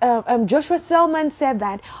Joshua Selman said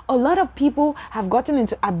that a lot of people have gotten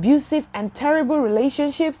into abusive and terrible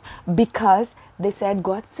relationships because they said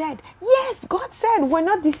God said. Yes, God said. We're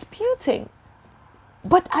not disputing.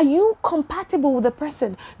 But are you compatible with the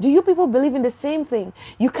person? Do you people believe in the same thing?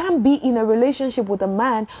 You can't be in a relationship with a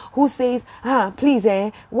man who says, please,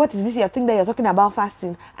 what is this thing that you're talking about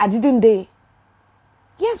fasting? I didn't dare.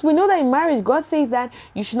 Yes, we know that in marriage, God says that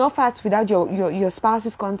you should not fast without your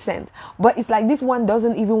spouse's consent. But it's like this one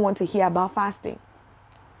doesn't even want to hear about fasting.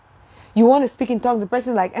 You want to speak in tongues, the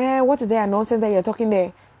person is like, what is there nonsense that you're talking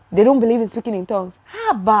there? They don't believe in speaking in tongues.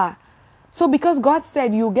 Haba. So because God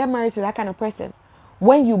said you get married to that kind of person,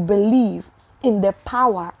 when you believe in the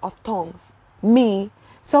power of tongues, me,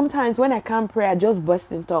 Sometimes when I can't pray, I just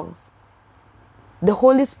burst in tongues. The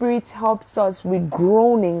Holy Spirit helps us with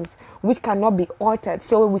groanings which cannot be uttered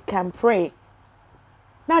so we can pray.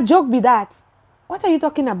 Now, joke be that. What are you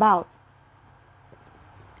talking about?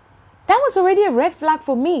 That was already a red flag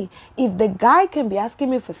for me. If the guy can be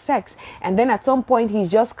asking me for sex and then at some point he's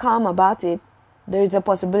just calm about it, there is a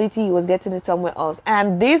possibility he was getting it somewhere else.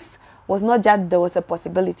 And this was not just there was a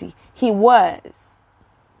possibility. He was.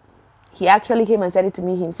 He actually came and said it to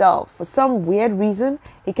me himself. For some weird reason,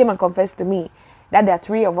 he came and confessed to me that there are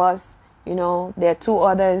 3 of us. You know, there are 2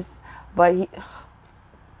 others. But he...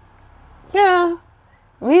 Yeah,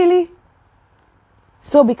 really?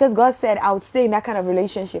 So because God said I would stay in that kind of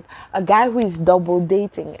relationship, a guy who is double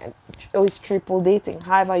dating or is triple dating,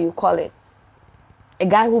 however you call it, a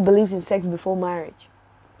guy who believes in sex before marriage.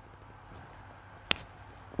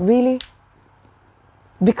 Really?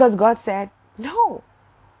 Because God said, no.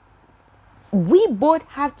 We both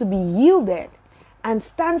have to be yielded and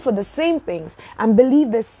stand for the same things and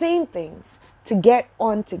believe the same things to get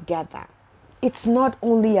on together. It's not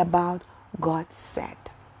only about God said.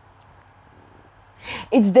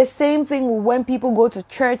 It's the same thing when people go to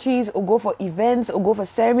churches or go for events or go for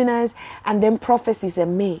seminars and then prophecies are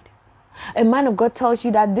made. A man of God tells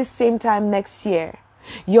you that this same time next year,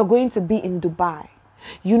 you're going to be in Dubai.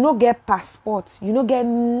 You don't get passport. You don't get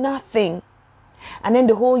nothing. And then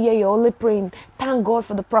the whole year you're only praying, thank God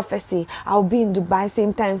for the prophecy. I'll be in Dubai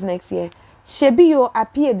same times next year. Shebi you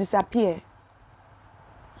appear, disappear.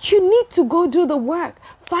 You need to go do the work.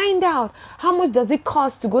 Find out how much does it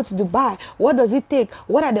cost to go to Dubai? What does it take?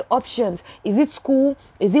 What are the options? Is it school?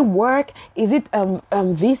 Is it work? Is it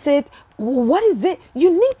visit? What is it? You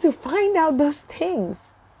need to find out those things.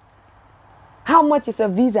 How much is a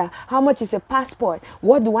visa? How much is a passport?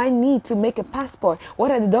 What do I need to make a passport?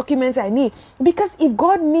 What are the documents I need? Because if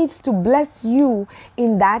God needs to bless you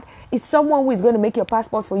in that, it's someone who is going to make your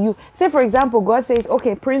passport for you. Say, for example, God says,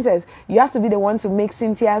 okay, princess, you have to be the one to make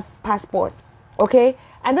Cynthia's passport. Okay?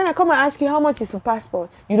 And then I come and ask you, how much is your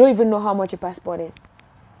passport? You don't even know how much your passport is.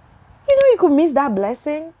 You know, you could miss that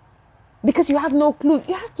blessing. Because you have no clue.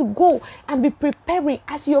 You have to go and be preparing.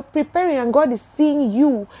 As you're preparing and God is seeing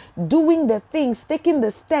you doing the things, taking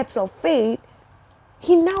the steps of faith,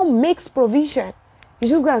 He now makes provision. You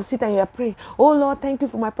just go and sit and you're praying. Oh Lord, thank you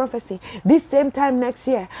for my prophecy. This same time next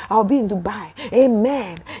year, I'll be in Dubai.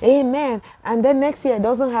 Amen. Amen. And then next year it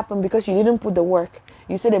doesn't happen because you didn't put the work.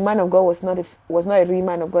 You said the man of God was not a real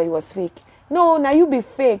man of God. He was fake. No, now you be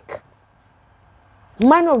fake.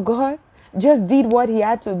 Man of God just did what he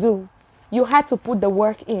had to do. You had to put the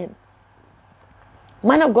work in.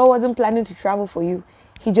 Man of God wasn't planning to travel for you.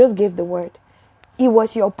 He just gave the word. It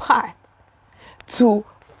was your part to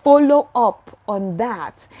follow up on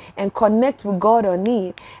that and connect with God on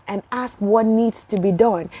it and ask what needs to be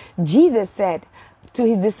done. Jesus said to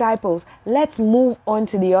his disciples, let's move on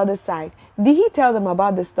to the other side. Did he tell them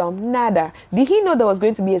about the storm? Nada. Did he know there was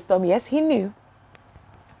going to be a storm? Yes, he knew.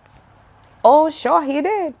 Oh, sure, he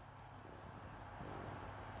did.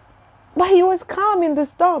 But he was calm in the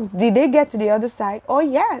storms. Did they get to the other side? Oh,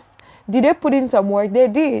 yes. Did they put in some work? They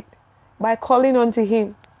did. By calling on to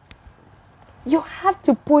him. You have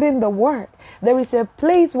to put in the work. There is a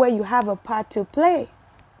place where you have a part to play.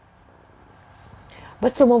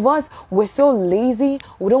 But some of us, we're so lazy.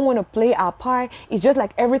 We don't want to play our part. It's just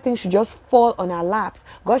like everything should just fall on our laps.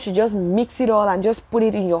 God should just mix it all and just put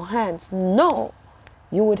it in your hands. No.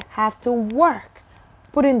 You would have to work.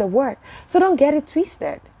 Put in the work. So don't get it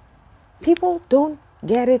twisted. People don't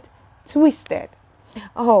get it twisted.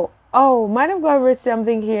 Oh, man of God wrote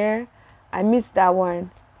something here. I missed that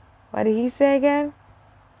one. What did he say again?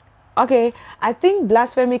 Okay, I think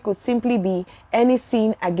blasphemy could simply be any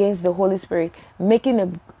sin against the Holy Spirit,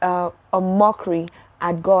 making a mockery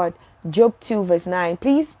at God. Job 2 verse 9.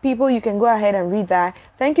 Please, people, you can go ahead and read that.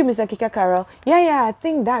 Thank you, Mr. Kika Carol. Yeah, I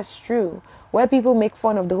think that's true. Where people make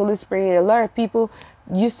fun of the Holy Spirit. A lot of people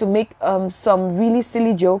used to make some really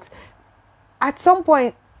silly jokes. At some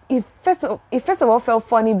point, it first of all felt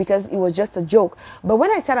funny because it was just a joke. But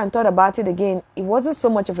when I sat and thought about it again, it wasn't so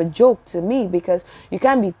much of a joke to me because you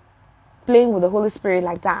can't be playing with the Holy Spirit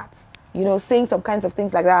like that. You know, saying some kinds of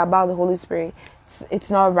things like that about the Holy Spirit.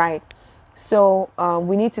 It's not right. So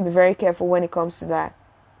we need to be very careful when it comes to that.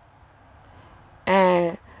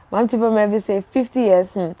 And one people maybe say 50 years.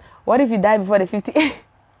 What if you die before the 50?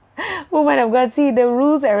 Woman of God, see, the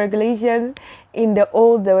rules and regulations in the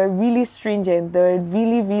old, they were really stringent. They were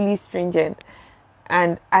really, really stringent.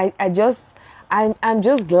 And I'm just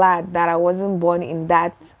glad that I wasn't born in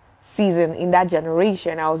that season, in that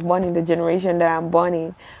generation. I was born in the generation that I'm born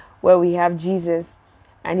in, where we have Jesus.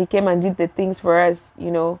 and he came and did the things for us,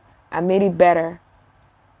 and made it better.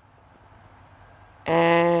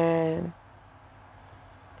 And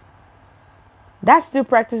that's still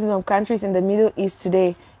practice in some countries in the Middle East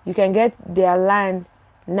today. You can get their land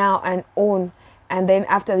now and own, and then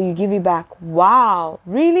after you give it back. Wow,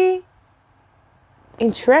 really?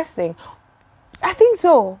 Interesting. I think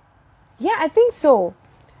so. Yeah, I think so.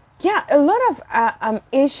 Yeah, a lot of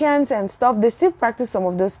Asians and stuff, they still practice some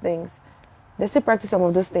of those things.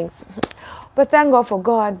 But thank God for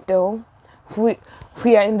God, though. We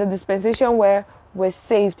are in the dispensation where we're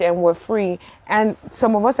saved and we're free. And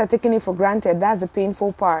some of us are taking it for granted. That's the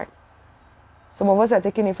painful part. Some of us are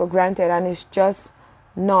taking it for granted, and it's just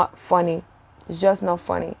not funny. It's just not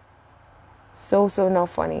funny. So not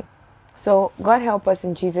funny. So God help us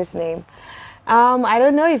in Jesus' name. I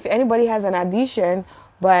don't know if anybody has an addition,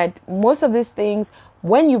 but most of these things,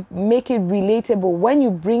 when you make it relatable, when you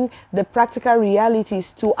bring the practical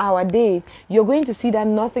realities to our days, you're going to see that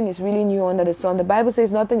nothing is really new under the sun. The Bible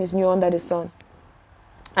says nothing is new under the sun.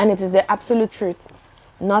 And it is the absolute truth.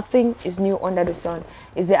 Nothing is new under the sun.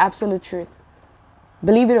 It's the absolute truth.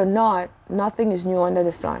 Believe it or not, nothing is new under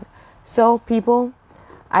the sun. So people,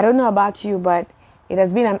 I don't know about you, but it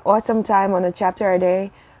has been an awesome time on a chapter a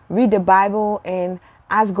day. Read the Bible and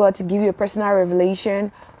ask God to give you a personal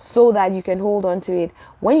revelation so that you can hold on to it.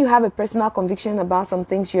 When you have a personal conviction about some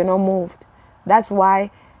things, you're not moved. That's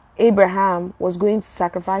why Abraham was going to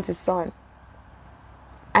sacrifice his son.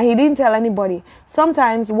 And he didn't tell anybody.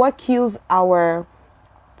 Sometimes what kills our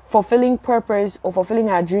fulfilling purpose or fulfilling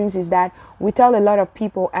our dreams is that we tell a lot of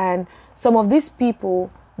people, and some of these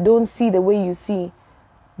people don't see the way you see.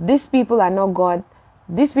 These people are not God.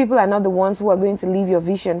 These people are not the ones who are going to live your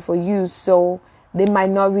vision for you, so they might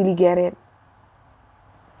not really get it.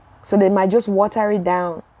 So they might just water it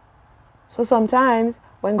down. So sometimes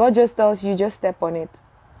when God just tells you, just step on it.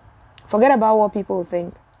 Forget about what people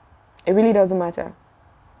think. It really doesn't matter.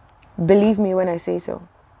 Believe me when I say so.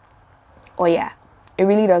 Oh yeah, it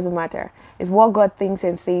really doesn't matter. It's what God thinks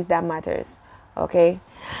and says that matters. Okay?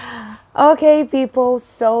 Okay, people.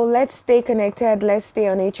 So let's stay connected. Let's stay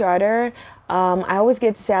on each other. I always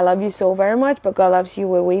get to say I love you so very much, but God loves you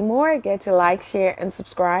way more. Get to like, share, and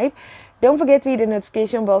subscribe. Don't forget to hit the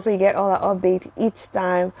notification bell so you get all our updates each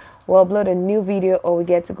time we upload a new video or we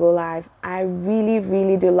get to go live. I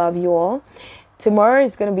really do love you all. Tomorrow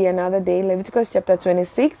is going to be another day, Leviticus chapter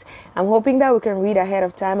 26. I'm hoping that we can read ahead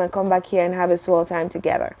of time and come back here and have a swell time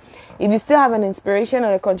together. If you still have an inspiration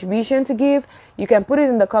or a contribution to give, you can put it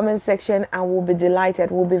in the comment section and we'll be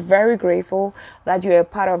delighted. We'll be very grateful that you're a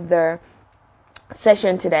part of the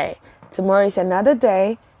session today. Tomorrow is another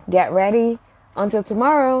day. Get ready until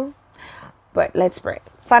tomorrow. But let's pray.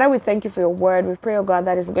 Father, we thank you for your word. We pray, oh God,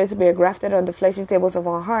 that is going to be grafted on the fleshy tables of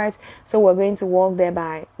our hearts, so we're going to walk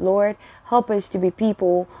thereby. Lord, help us to be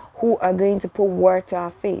people who are going to put work to our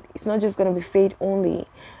faith. It's not just going to be faith only,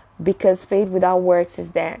 because faith without works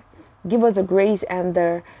is dead. Give us the grace and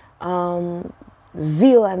the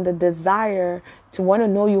zeal and the desire to want to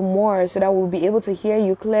know you more, so that we'll be able to hear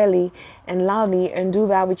you clearly and loudly and do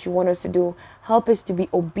that which you want us to do. Help us to be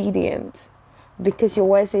obedient, because your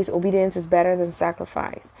word says obedience is better than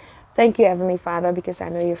sacrifice. Thank you, Heavenly Father, because I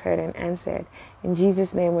know you've heard and answered. In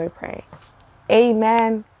Jesus' name we pray.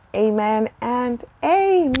 Amen, amen, and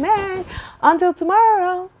amen. Until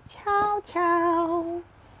tomorrow. Ciao, ciao.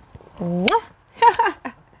 Mwah.